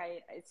feel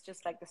it's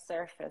just the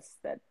surface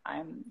that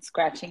I'm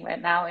scratching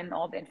right now in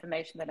all the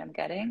information that I'm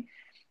getting,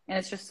 and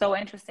it's just so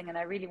interesting, and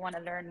I really want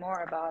to learn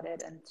more about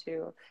it and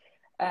to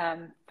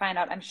find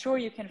out. I'm sure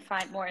you can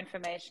find more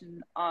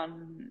information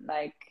on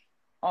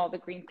all the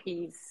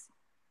Greenpeace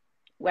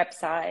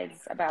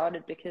websites about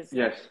it, because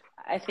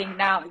I think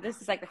now this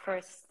is the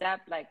first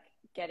step,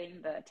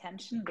 getting the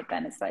attention, but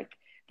then it's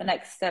the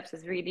next steps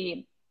is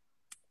really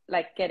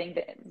getting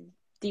the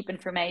deep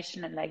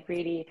information and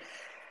really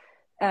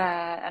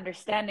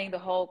understanding the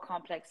whole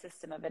complex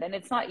system of it. And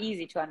it's not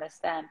easy to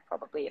understand,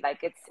 probably.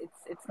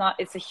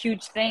 It's a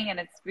huge thing, and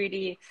it's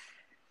really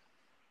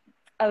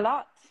a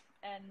lot,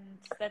 and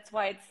that's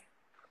why it's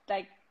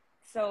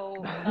so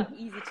not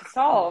easy to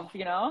solve,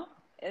 No,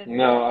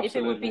 absolutely. If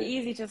it would be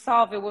easy to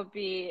solve, it would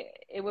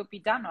be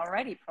done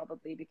already,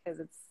 probably, because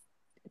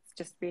it's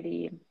just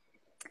really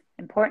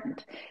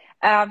important.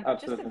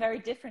 Just a very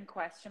different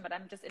question, but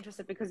I'm just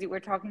interested because you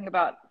were talking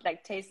about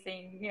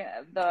tasting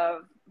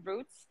the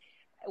roots.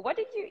 What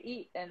did you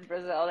eat in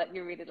Brazil that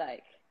you really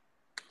like?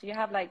 Do you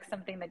have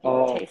something that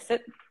you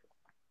tasted?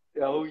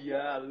 Oh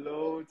yeah,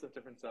 loads of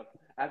different stuff.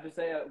 I have to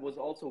say, I was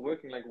also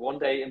working like one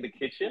day in the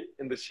kitchen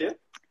in the ship,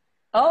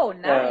 Oh,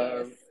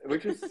 nice.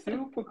 which was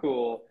super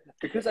cool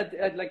because I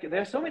like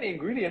there's so many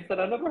ingredients that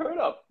I've never heard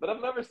of, that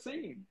I've never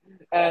seen.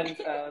 And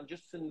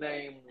just to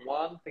name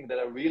one thing that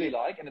I really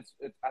like, and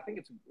I think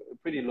it's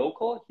pretty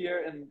local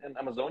here in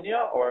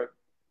Amazonia or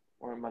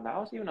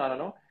Manaus even, I don't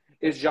know,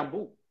 is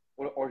jambu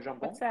or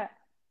jambon. What's that?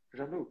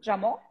 Jambu.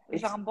 Jambon?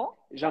 It's Jambon?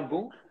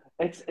 jambon.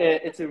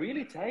 It's a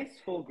really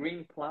tasteful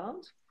green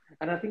plant,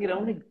 and I think it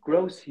only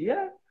grows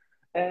here.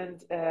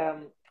 And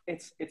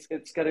it's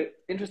got an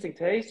interesting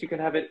taste. You can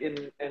have it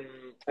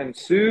in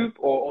soup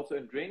or also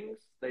in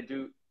drinks. They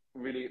do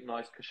really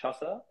nice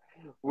cachaça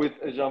with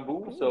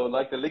jambu. So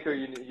like the liquor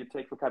you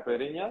take for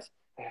caipirinhas.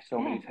 They have so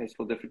many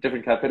tasteful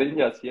different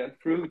caipirinhas here, and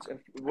fruits and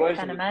I versions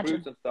can with imagine.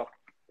 fruits and stuff.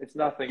 It's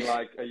nothing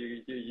like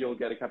you'll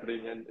get a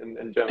caipirinha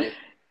in Germany.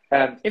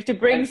 And You have to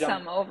bring and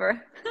some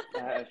over.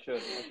 I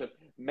should.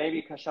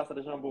 Maybe cachaça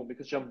de jambu,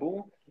 because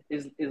jambu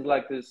is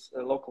like this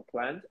local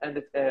plant,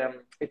 and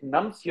it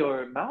numbs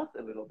your mouth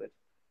a little bit.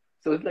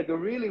 So it's like a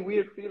really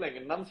weird feeling.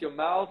 It numbs your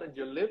mouth and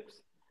your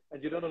lips,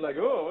 and you don't know, like,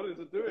 oh, what is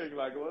it doing?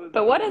 Like,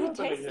 But what does it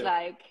happening taste here?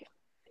 like?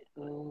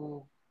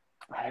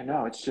 I don't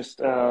know. It's just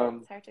It's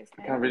hard to I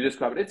explain. can't really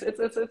describe it. It's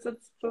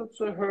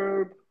a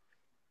herb.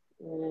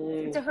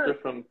 It's a herb.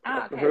 Different.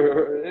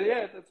 Okay.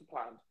 Yeah, it's a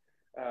plant.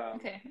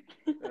 Okay.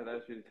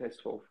 That's really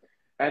tasteful.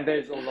 And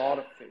there's a lot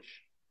of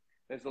fish.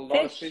 There's a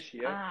lot of fish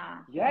here.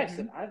 Yes,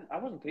 and I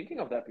wasn't thinking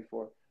of that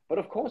before. But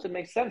of course, it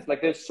makes sense.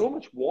 Like, there's so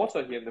much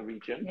water here in the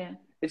region. Yeah.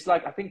 It's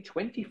like, I think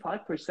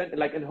 25%,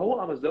 like in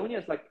whole Amazonia,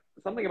 it's like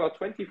something about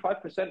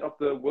 25% of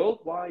the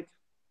worldwide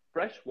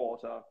fresh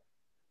water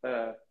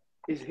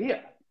is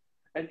here.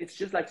 And it's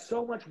just like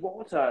so much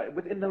water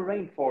within the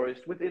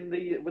rainforest, within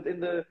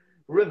the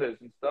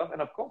rivers and stuff.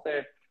 And of course,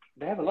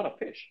 they have a lot of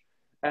fish.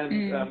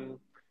 And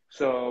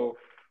so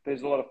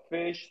there's a lot of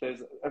fish.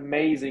 There's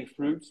amazing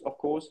fruits, of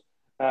course.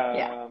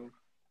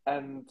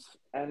 And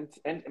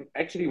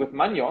actually with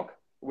manioc,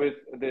 with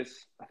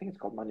this, I think it's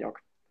called manioc.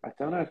 I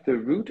don't know if the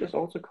root is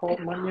also called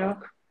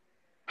manioc.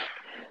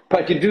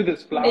 But you do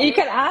this flour. You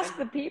can ask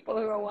the people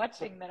who are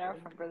watching that are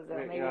from Brazil.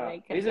 Maybe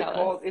they can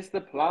tell us. Is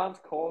the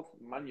plant called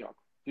manioc?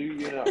 Do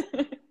you know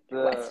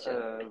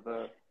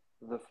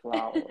the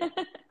flower?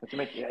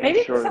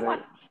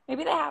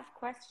 Maybe they have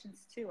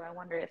questions too. I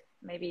wonder if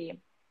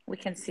maybe we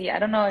can see. I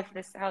don't know if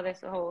how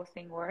this whole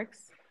thing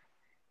works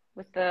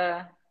with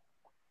the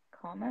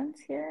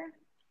comments here.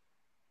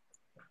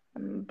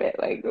 I'm a bit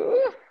like,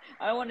 ooh,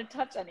 I don't want to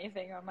touch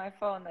anything on my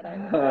phone that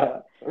I'm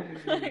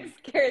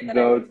scared that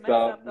I would mess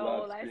up the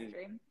whole live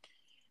stream.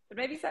 But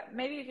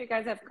maybe if you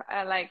guys have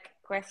like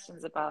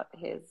questions about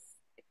his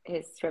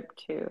trip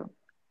to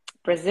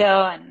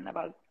Brazil and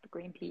about the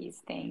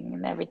Greenpeace thing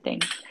and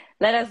everything,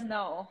 let us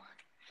know.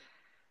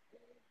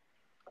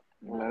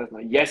 Let us know.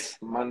 Yes,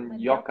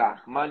 manioc.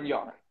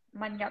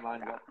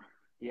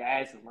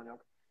 Yes, it's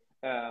manioc.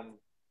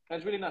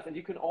 It's really nice, and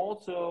you can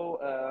also,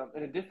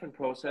 in a different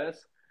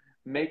process,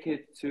 make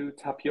it to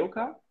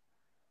tapioca.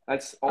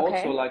 That's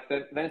also like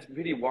then it's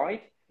really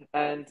white,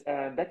 and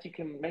that you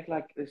can make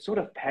like sort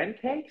of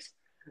pancakes,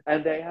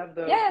 and they have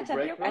the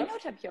tapioca. I know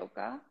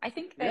tapioca. I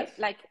think that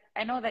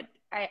I know that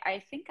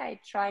I think I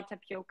tried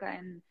tapioca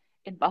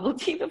in bubble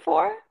tea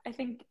before. I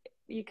think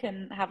you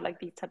can have like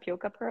these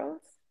tapioca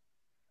pearls.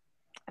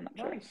 I'm not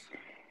sure.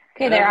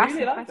 Okay, there are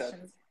some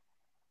questions.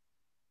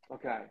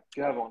 Okay,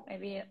 you have one.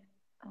 Maybe.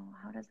 Oh,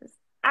 how does this?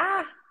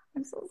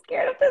 I'm so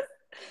scared of this.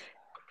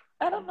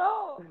 I don't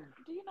know.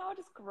 Do you know how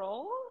to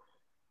scroll?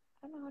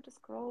 I don't know how to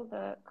scroll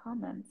the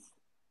comments.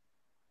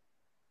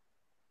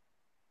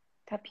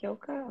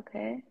 Tapioca,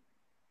 okay.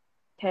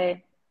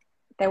 Okay.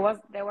 There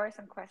were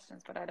some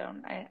questions, but I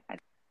don't.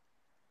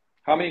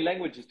 How many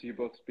languages do you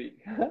both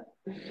speak?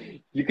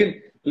 you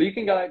can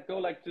go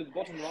like to the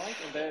bottom right,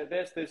 and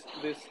there's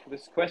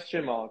this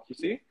question mark. You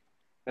see?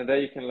 And there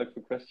you can look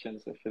for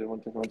questions if you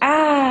want to.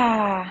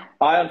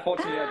 I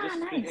unfortunately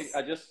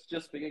I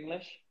just speak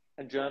English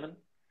and German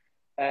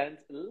and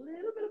a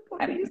little bit of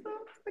Portuguese,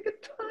 like a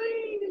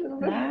tiny little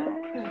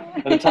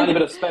bit, and a tiny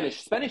bit of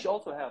Spanish. Spanish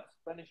also helps.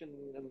 Spanish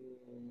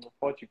and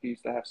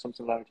Portuguese, they have some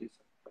similarities.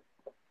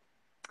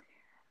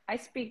 I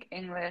speak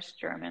English,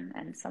 German,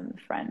 and some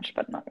French,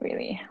 but not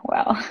really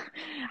well.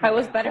 I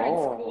was better in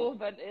school,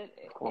 but it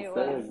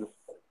was.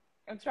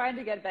 I'm trying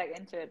to get back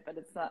into it, but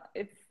it's not.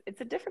 It's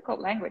a difficult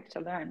language to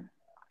learn.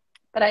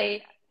 But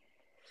I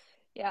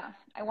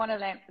want to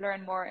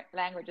learn more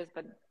languages,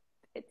 but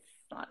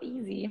it's not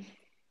easy.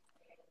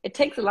 It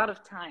takes a lot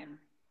of time.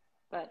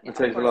 But it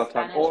takes a lot of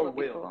time, or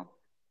will. Cool.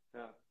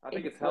 Yeah, I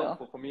think it's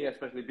helpful for me,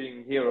 especially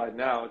being here right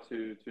now,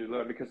 to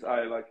learn, because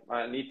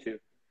I need to.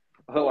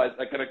 Otherwise,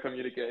 I cannot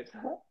communicate.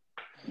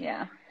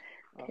 Yeah.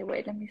 Okay,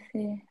 wait. Let me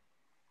see.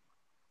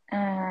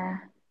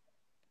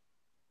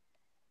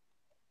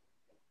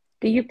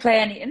 Do you play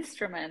any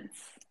instruments?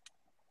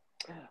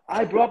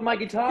 I brought my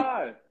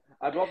guitar.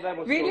 That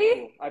was really?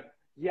 So cool.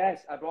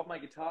 Yes, I brought my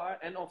guitar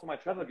and also my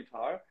travel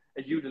guitar,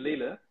 a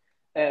ukulele,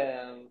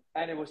 and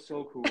it was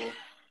so cool.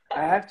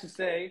 I have to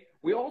say,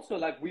 we also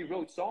like we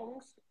wrote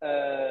songs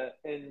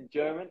in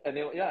German, and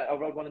I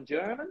wrote one in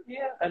German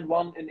here and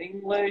one in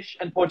English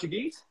and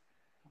Portuguese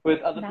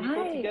with other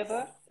people Nice.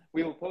 together.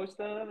 We will post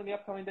them in the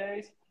upcoming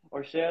days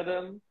or share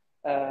them.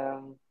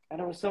 And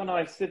it was so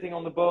nice sitting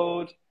on the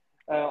boat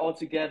all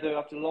together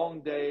after a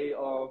long day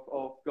of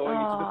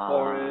going into the Oh,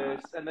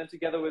 forest, and then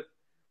together with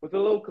the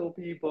local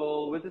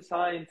people, with the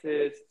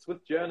scientists,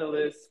 with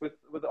journalists,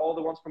 with all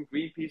the ones from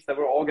Greenpeace that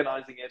were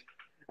organizing it,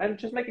 and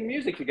just making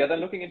music together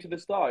and looking into the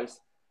stars.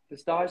 The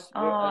stars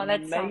were oh,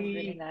 that sounds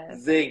really nice.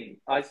 amazing.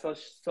 I saw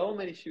so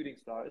many shooting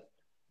stars.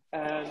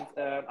 And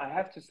I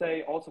have to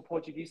say, also,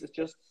 Portuguese is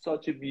just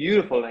such a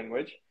beautiful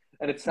language,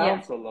 and it Yeah.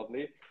 sounds so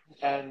lovely.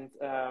 And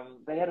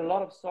they had a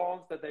lot of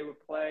songs that they were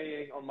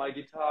playing on my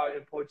guitar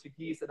in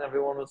Portuguese, and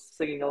everyone was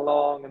singing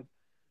along. And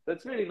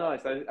that's really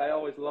nice. I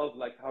always love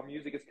like how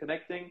music is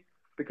connecting,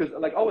 because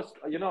like I was,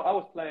 I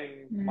was playing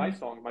my Mm.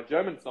 song, my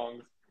German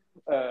songs.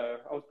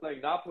 I was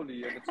playing Napoli,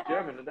 and it's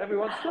German, and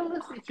everyone still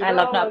listens, I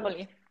love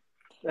Napoli.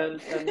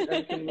 and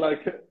can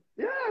like,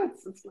 yeah,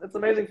 it's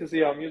amazing to see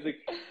how music.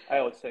 I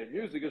always say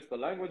music is the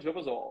language of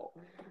us all,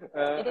 It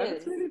and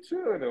it's is. really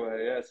true in a way.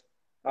 Yes,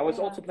 I was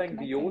Yeah, also it's playing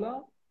connecting.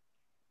 viola.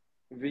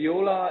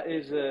 Viola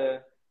is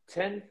a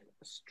 10th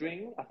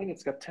string. I think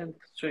it's got 10th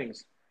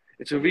strings.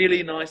 It's a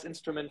really nice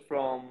instrument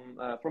from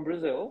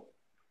Brazil.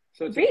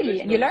 So it's a Really?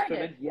 And you traditional learned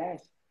it? instrument.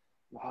 Yes.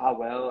 Ah,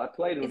 well, I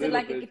played a Is it little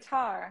like a bit.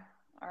 guitar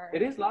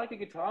It or is like a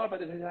guitar,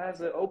 but it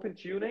has an open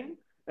tuning,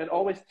 and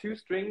always two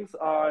strings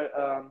are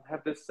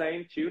have the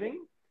same tuning.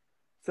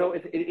 So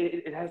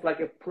it has like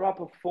a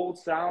proper full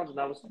sound, and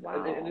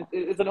wow.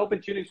 it's an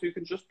open tuning, so you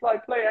can just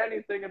like play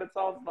anything, and it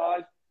sounds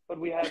nice. But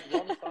we had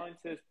one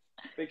scientist,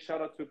 big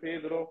shout out to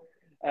Pedro,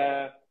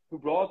 uh, who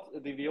brought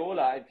the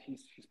viola, and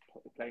he's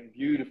playing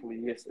beautifully.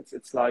 Yes,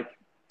 it's like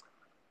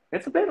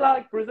it's a bit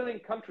like Brazilian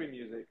country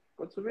music.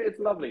 It's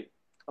lovely.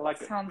 I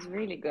like it. Sounds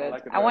really I good.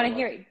 like it I very want to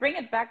hear much. it. Bring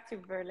it back to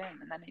Berlin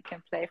and then you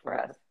can play for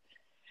us.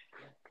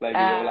 Play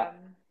viola.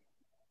 Um,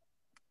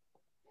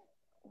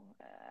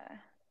 uh,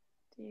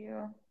 do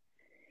you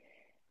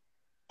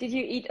did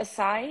you eat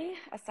acai?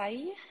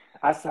 Acai?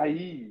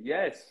 Acai,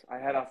 yes, I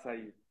had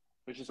acai,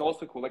 which is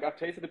also cool. Like I've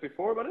tasted it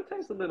before, but it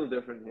tastes a little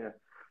different here.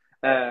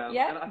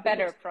 Yeah, And I think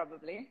better it's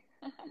probably.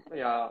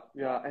 yeah,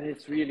 and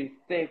it's really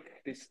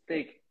thick. This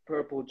thick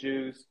purple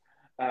juice.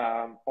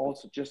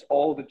 Also, just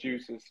all the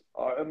juices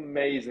are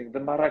amazing. The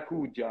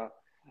maracuja,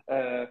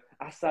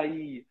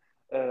 acai.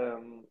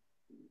 Um,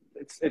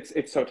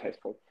 it's so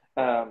tasteful.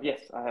 Yes,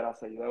 I had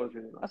acai. That was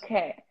really nice.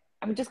 Okay,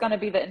 I'm just gonna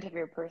be the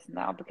interview person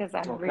now because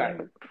I'm Okay. reading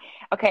the.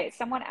 Okay,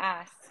 someone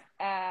asked.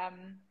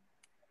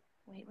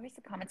 Wait, where's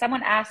the comment?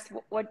 Someone asked,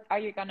 "What are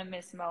you gonna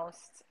miss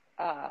most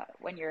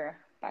when you're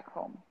back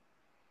home?"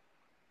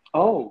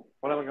 Oh,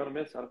 what am I gonna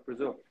miss out of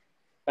Brazil?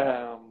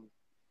 Um,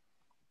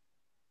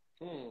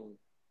 hmm.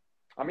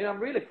 I mean, I'm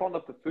really fond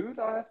of the food,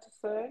 I have to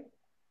say,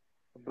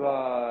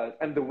 but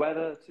and the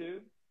weather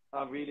too.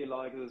 I really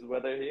like this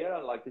weather here.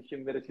 I like the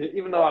humidity,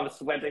 even though I'm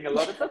sweating a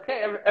lot. It's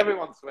okay.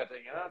 Everyone's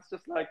sweating, It's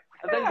just like,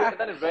 and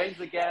then it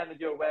rains again, and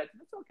you're wet.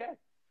 It's okay.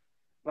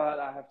 But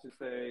I have to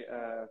say,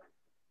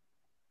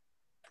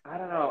 I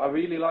don't know. I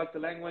really like the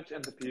language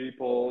and the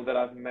people that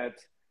I've met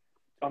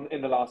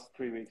in the last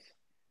 3 weeks.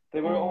 They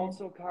were all Mm,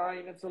 so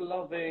kind and so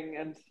loving,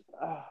 and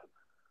uh,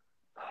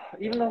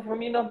 even though for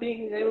me not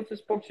being able to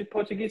speak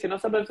Portuguese,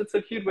 sometimes it's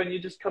so cute when you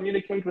just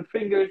communicate with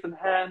fingers and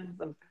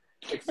hands, and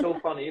it's so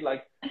funny.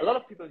 Like a lot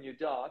of people knew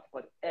Dutch,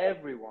 but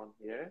everyone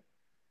here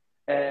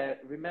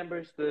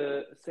remembers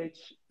the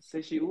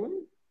Sechiun,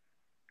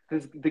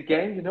 the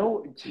game.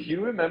 Do you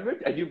remember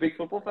it? Are you a big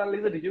football fan,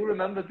 Lisa? Do you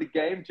remember the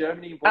game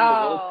Germany won the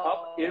World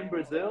Cup in oh,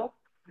 Brazil,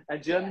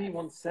 and Germany yes.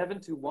 won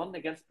 7-1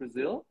 against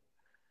Brazil?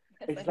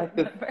 Yes, I It's like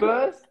the remember.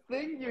 first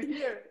thing you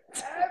hear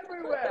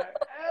everywhere,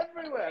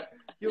 everywhere.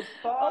 You're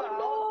far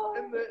Oh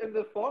out no. in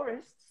the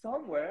forest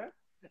somewhere,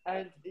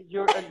 and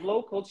and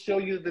locals show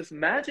you this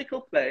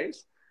magical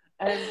place.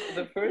 And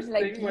the first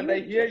Like thing when they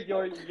you. hear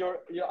you're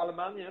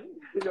Alemanian,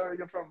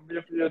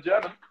 you're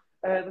German,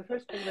 the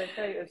first thing they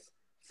say is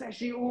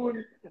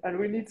 "Session," and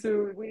we need to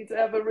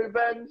have a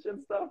revenge and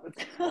stuff.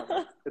 It's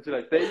funny. It's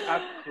like they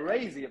are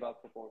crazy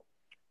about football.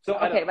 So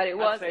I Okay, don't know. but it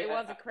I'd was say it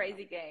was a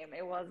crazy game.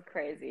 It was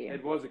crazy.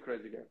 it was a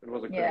crazy game. It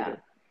was a crazy Yeah.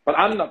 game. But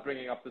I'm not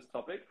bringing up this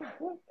topic.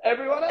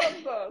 Everyone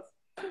else does.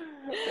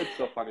 It's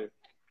so funny.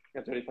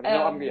 It's really funny.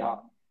 No, Um,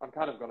 I'm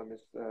kind of gonna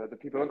miss the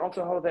people, and also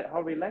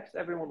how relaxed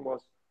everyone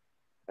was,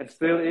 and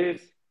still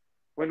is.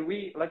 When we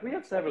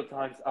had several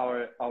times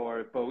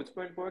our boats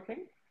weren't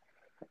working,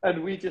 and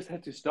we just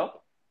had to stop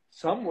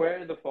somewhere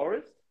in the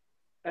forest,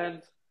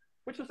 and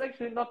which was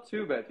actually not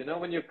too bad.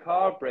 When your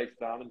car breaks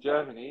down in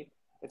Germany,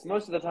 it's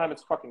most of the time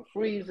it's fucking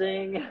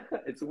freezing,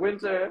 it's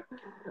winter,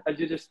 and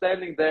you're just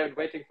standing there and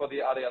waiting for the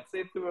ADAC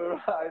to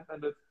arrive,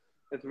 and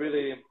it's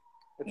really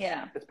it's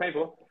yeah. it's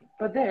painful.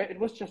 But there, it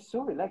was just so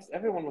relaxed.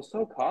 Everyone was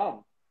so calm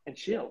and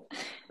chill,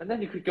 and then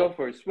you could go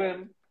for a swim,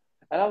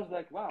 and I was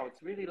like, wow,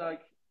 it's really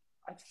like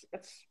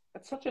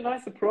it's such a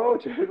nice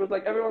approach. It was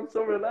like everyone's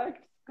so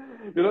relaxed.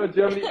 You know, in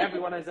Germany,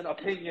 everyone has an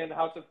opinion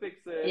how to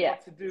fix it, Yeah.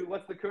 what to do,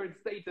 what's the current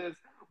status,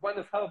 when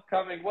is help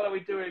coming, what are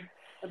we doing?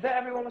 And there,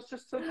 everyone was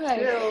just so Like,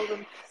 chilled,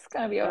 and it's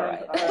gonna be all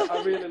right.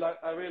 I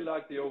really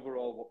like the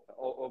overall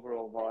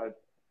vibe.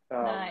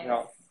 Nice.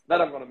 Yeah,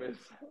 that I'm gonna miss.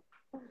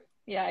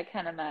 Yeah, I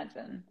can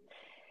imagine.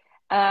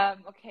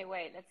 Okay,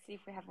 wait, let's see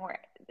if we have more.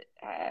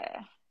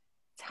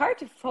 It's hard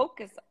to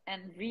focus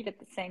and read at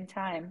the same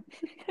time.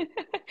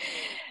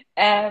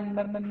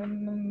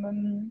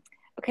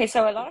 Okay,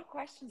 so a lot of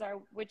questions are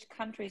which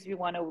countries we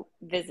want to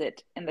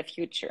visit in the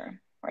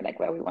future, or like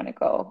where we want to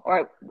go,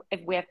 or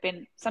if we have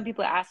been. Some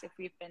people ask if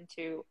we've been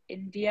to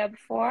India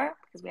before,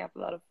 because we have a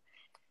lot of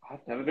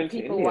I've never been to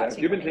people India. watching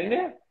Have you been from to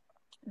India?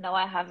 No,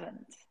 I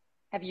haven't.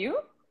 Have you?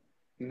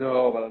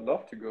 No, but I'd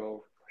love to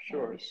go for Yeah,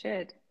 sure. we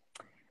should.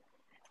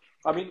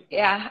 I mean,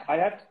 Yeah.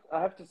 I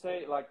have to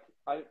say, like,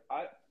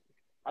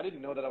 I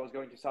didn't know that I was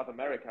going to South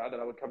America, that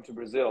I would come to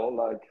Brazil,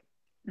 like,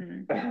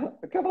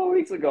 a couple of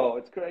weeks ago.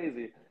 It's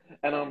crazy.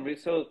 And I'm really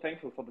so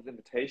thankful for this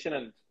invitation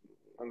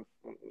and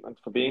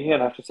for being here.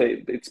 And I have to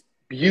say, it's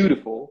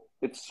beautiful.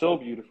 It's so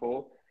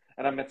beautiful.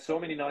 And I met so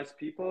many nice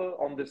people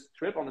on this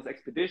trip, on this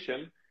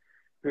expedition,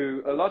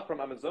 who a lot from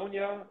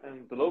Amazonia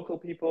and the local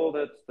people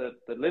that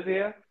live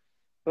here,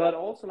 but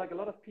also like a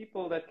lot of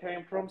people that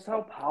came from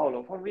Sao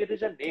Paulo, from Rio de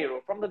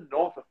Janeiro, from the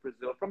north of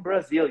Brazil, from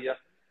Brasilia.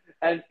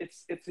 And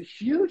it's a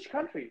huge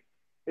country.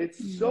 It's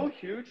so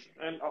huge,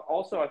 and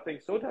also I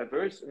think so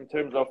diverse in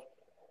terms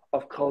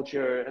of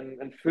culture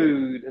and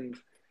food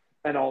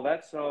and all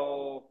that.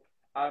 So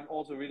I'm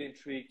also really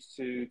intrigued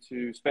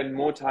to spend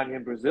more time here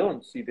in Brazil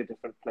and see the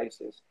different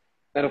places,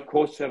 and of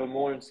course travel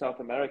more in South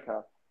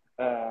America.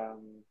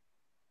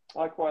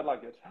 I quite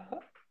like it.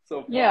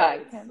 So far, Yeah,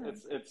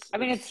 I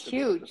mean, it's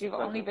huge. it's You've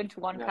only pleasant. been to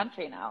one Yeah.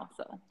 country now,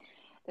 so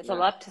there's a Yes.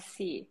 lot to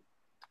see.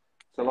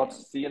 It's a lot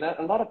to see and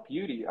a lot of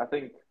beauty. I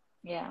think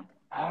Yeah.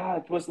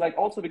 it was like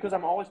also because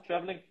I'm always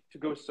traveling to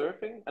go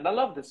surfing, and I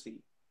love the sea.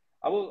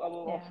 I will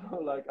Yeah.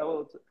 also like I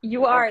will.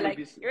 You are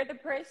hopefully like, be. you're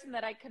the person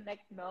that I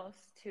connect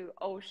most to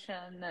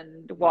ocean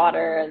and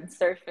water and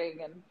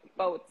surfing and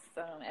boats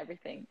and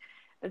everything.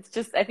 It's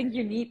just, I think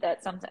you need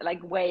that sometimes,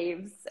 like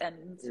waves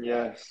and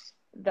Yes.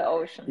 the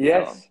ocean. So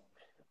Yes.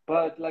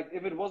 But like,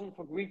 if it wasn't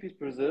for Greenpeace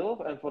Brazil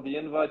and for the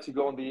invite to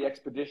go on the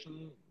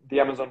expedition, the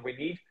Amazon we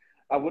need,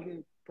 I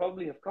wouldn't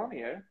probably have come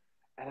here.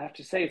 And I have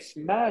to say, it's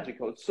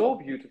magical. It's so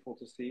beautiful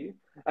to see.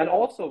 And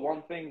also,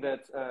 one thing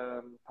that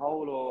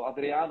Paolo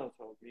Adriano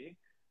told me,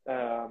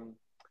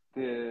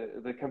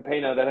 the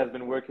campaigner that has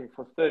been working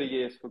for 30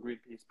 years for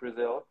Greenpeace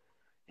Brazil,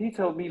 he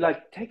told me,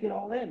 like, take it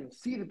all in,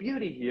 see the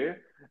beauty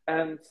here.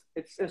 And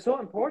it's so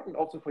important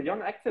also for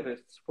young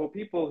activists, for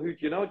people who,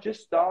 you know,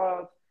 just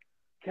start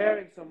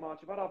caring so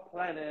much about our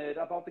planet,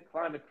 about the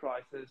climate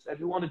crisis, and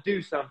who want to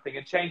do something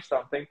and change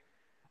something.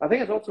 I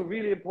think it's also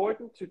really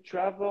important to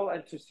travel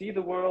and to see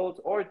the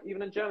world, or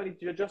even in Germany,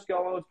 to just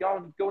go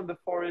in the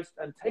forest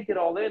and take it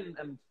all in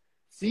and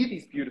see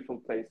these beautiful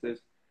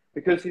places.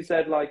 Because he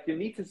said, like, you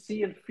need to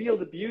see and feel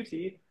the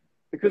beauty,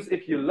 because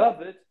if you love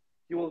it,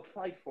 you will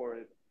fight for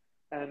it.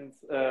 And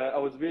I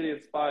was really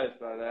inspired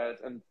by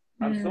that. And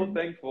I'm so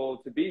thankful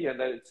to be here. And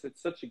that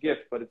it's such a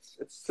gift, but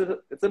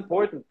it's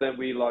important that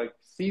we like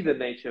see the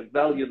nature,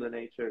 value the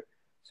nature,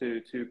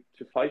 to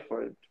fight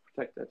for it, to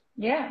protect it.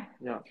 yeah.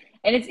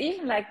 And it's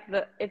even like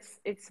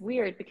it's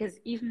weird because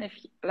even if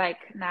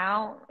like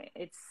now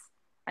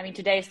I mean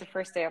today is the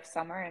first day of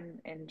summer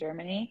in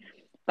Germany,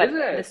 but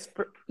Is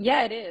it?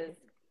 Yeah, it is.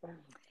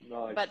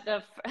 Nice. But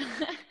the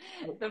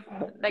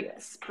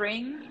like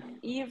spring,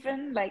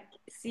 even like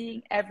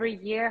seeing every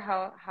year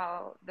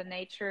how the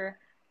nature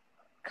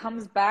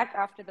comes back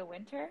after the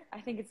winter, I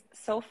think it's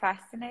so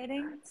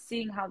fascinating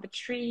seeing how the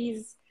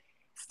trees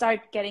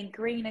start getting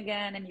green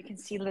again, and you can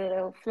see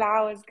little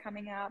flowers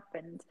coming up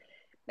and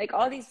like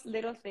all these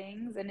little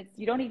things, and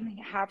you don't even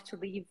have to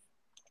leave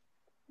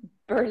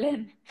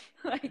Berlin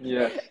like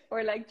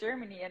or like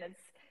Germany, and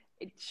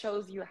it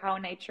shows you how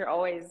nature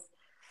always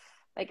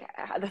like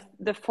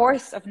the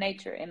force of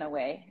nature in a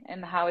way,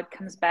 and how it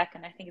comes back.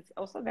 And I think it's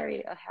also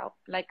very a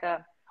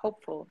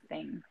hopeful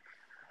thing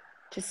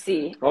to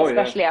see,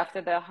 especially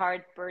after the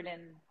hard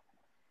Berlin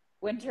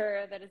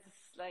winter that is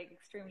like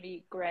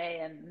extremely gray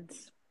and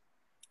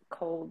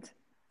cold.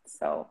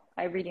 So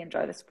I really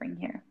enjoy the spring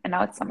here, and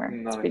now it's summer.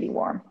 Nice. It's really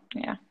warm.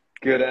 Yeah.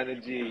 Good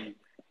energy.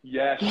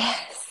 Yes.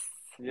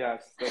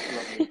 That's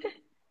lovely.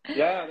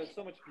 Yeah, there's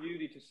so much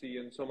beauty to see,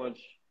 and so much,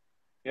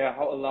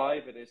 how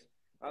alive it is.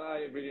 And I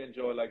really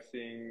enjoy like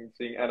seeing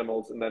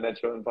animals in their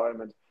natural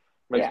environment.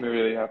 Makes me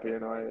really happy. You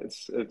know,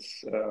 it's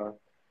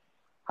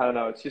I don't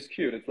know. It's just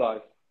cute. It's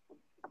life.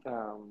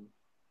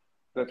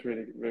 That's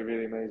really,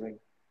 really amazing.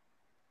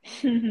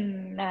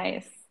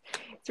 Nice.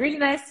 It's really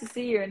nice to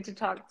see you and to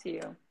talk to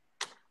you.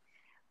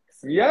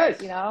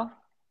 Yes. You know?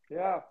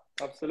 Yeah,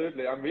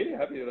 absolutely. I'm really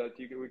happy that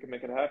we can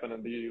make it happen,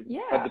 and you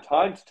had the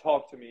time to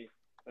talk to me,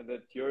 and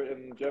that you're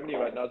in Germany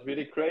right now. It's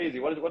really crazy.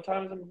 What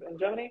time is in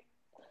Germany?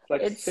 It's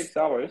like 6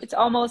 hours. It's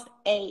almost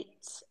 8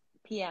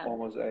 p.m.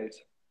 Almost 8.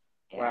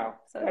 Yeah. Wow.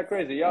 So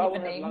crazy. Yeah,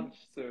 evening. I will have lunch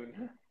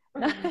soon.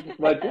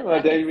 my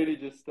day really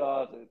just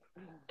started.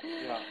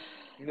 Yeah.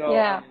 No,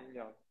 Yeah.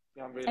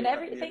 I'm really And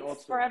happy. And thanks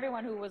also, for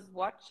everyone who was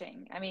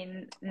watching. I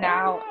mean, oh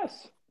now,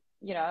 yes,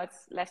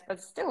 it's less,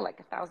 but still like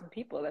 1,000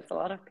 people. That's a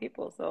lot of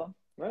people. So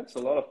that's a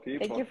lot of thank you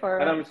people. And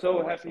for I'm so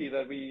happy watching.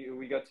 that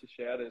we got to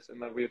share this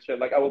and that we'll share.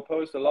 Like I will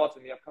post a lot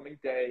in the upcoming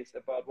days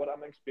about what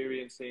I'm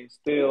experiencing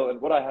still and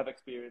what I have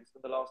experienced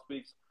in the last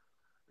weeks.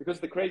 Because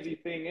the crazy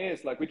thing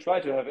is, like, we try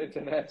to have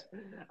internet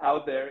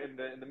out there in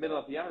the middle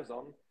of the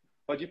Amazon,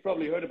 but you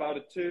probably heard about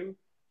it too.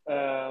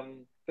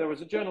 There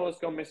was a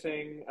journalist gone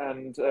missing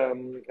and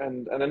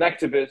an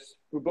activist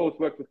who both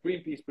worked with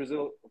Greenpeace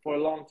Brazil for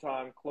a long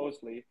time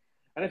closely.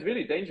 And it's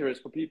really dangerous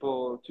for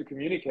people to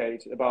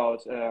communicate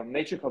about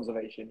nature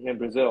conservation here in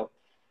Brazil.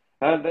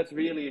 And that's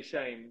really a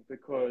shame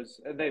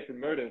because they've been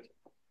murdered.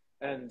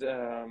 And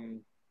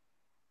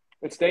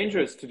it's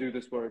dangerous to do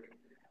this work.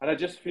 And I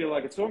just feel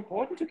like it's so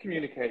important to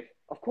communicate.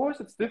 Of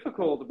course, it's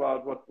difficult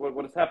about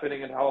what is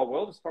happening and how our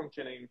world is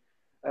functioning.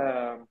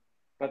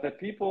 But that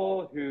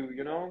people who,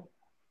 are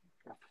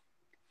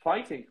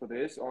fighting for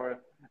this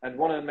and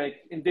want to make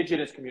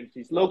indigenous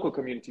communities, local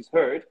communities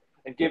heard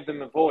and give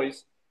them a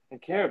voice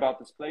and care about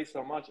this place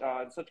so much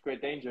are in such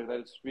great danger that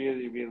it's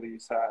really, really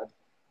sad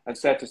and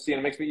sad to see. And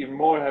it makes me even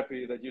more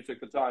happy that you took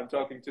the time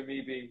talking to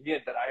me being here,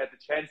 that I had the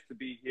chance to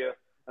be here,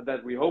 and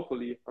that we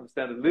hopefully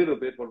understand a little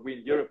bit what we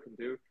in Europe can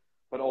do,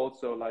 but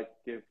also like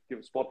give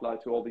a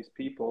spotlight to all these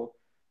people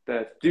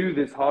that do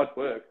this hard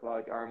work.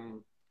 Like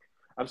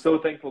I'm so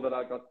thankful that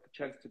I got the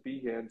chance to be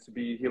here and to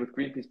be here with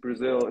Greenpeace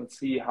Brazil and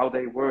see how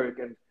they work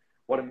and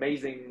what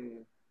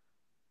amazing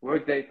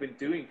work they've been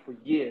doing for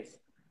years,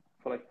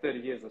 for like 30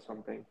 years or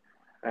something,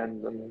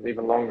 and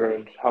even longer,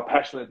 and how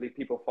passionately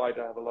people fight.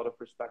 I have a lot of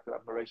respect and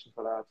admiration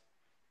for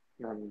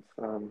that. And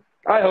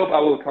I hope I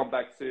will come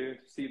back soon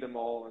to see them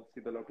all and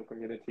see the local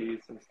communities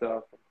and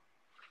stuff.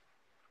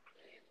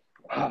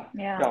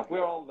 Yeah.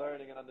 We're all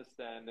learning and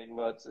understanding,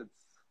 but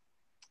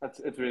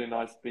it's really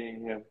nice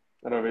being here,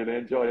 and I really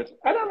enjoy it.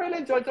 And I really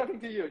enjoy talking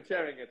to you and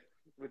sharing it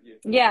with you.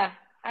 Yeah.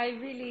 I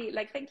really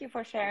thank you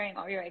for sharing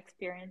all your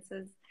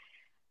experiences.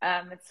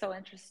 It's so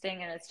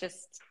interesting, and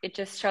it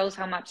just shows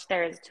how much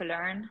there is to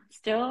learn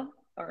still,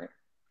 or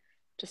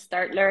to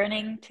start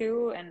learning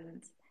too.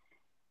 And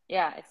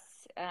yeah,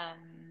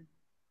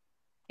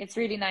 it's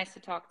really nice to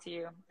talk to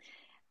you.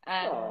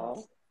 And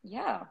Aww.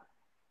 yeah.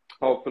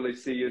 Hopefully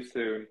see you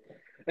soon.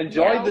 Yeah,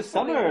 Enjoy the hopefully.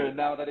 summer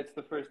now that it's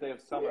the first day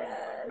of summer. Yes.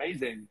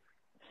 Amazing.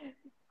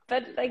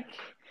 But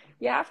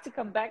you have to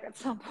come back at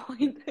some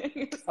point.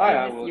 I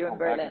I miss will you in come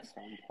back Berlin. at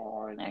some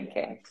point.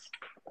 Okay.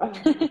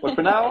 Yes. But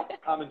for now,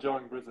 I'm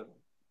enjoying Brazil.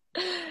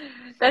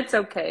 That's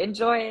okay.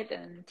 Enjoy it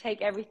and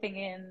take everything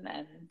in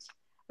and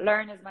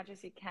learn as much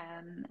as you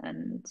can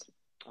and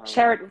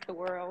share it with the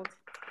world.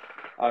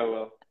 I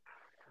will.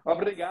 Yes.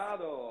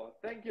 Obrigado.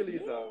 Thank you,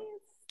 Lisa. Yes.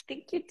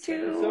 Thank you too.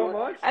 Thank you so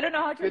much. I don't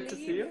know how to Good leave. to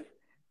see you.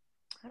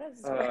 How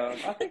does this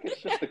work? I think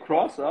it's just the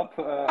cross up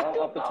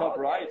the top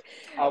right.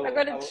 I'm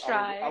gonna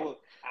try.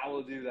 I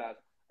will do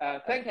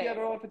that. Thank you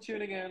everyone for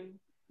tuning in.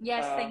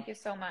 Yes, thank you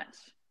so much.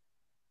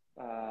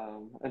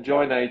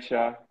 Enjoy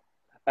nature.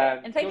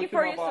 And thank you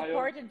for your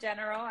support in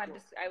general. I'm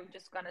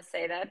just gonna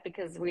say that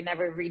because we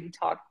never really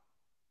talk,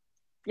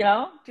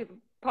 to the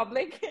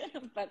public.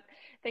 But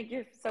thank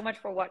you so much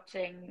for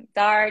watching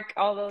Dark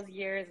all those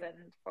years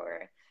and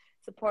for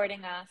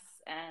supporting us.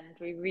 And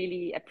we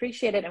really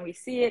appreciate it, and we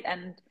see it,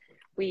 and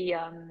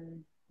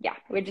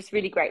we're just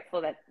really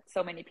grateful that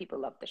so many people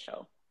love the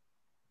show.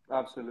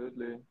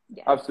 Absolutely.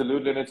 Yes.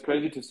 Absolutely. And it's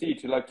crazy to see,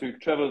 to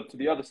travel to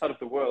the other side of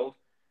the world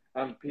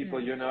and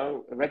people,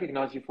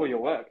 recognize you for your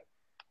work.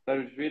 That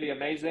is really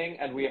amazing.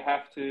 And we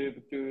have to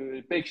do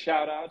a big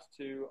shout out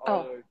to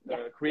all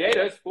the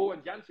creators, Bo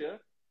and Jantje,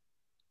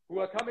 who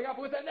are coming up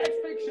with their next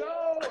big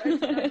show.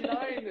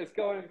 1899 is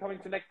coming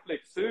to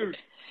Netflix soon.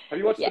 Have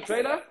you watched the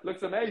trailer?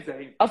 Looks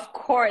amazing. Of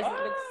course,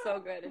 it looks so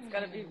good. It's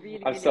gonna be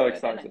really, I'm really so good.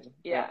 excited.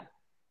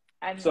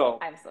 I'm so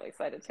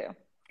excited too.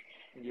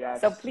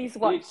 Yes. So please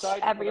watch,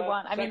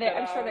 everyone. I mean,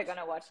 I'm sure they're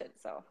gonna watch it.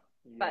 So,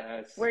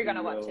 but we're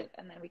gonna watch it,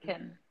 and then we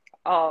can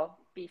all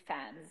be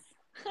fans.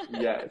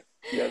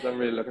 Yes, I'm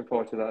really looking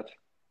forward to that.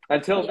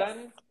 Until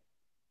then,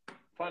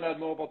 find out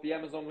more about the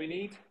Amazon we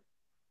need.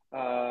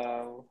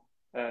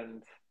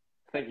 And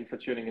thank you for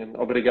tuning in.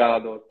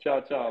 Obrigado. Ciao,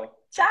 ciao.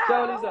 Ciao.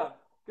 Ciao, Lisa.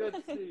 Good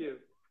to see you.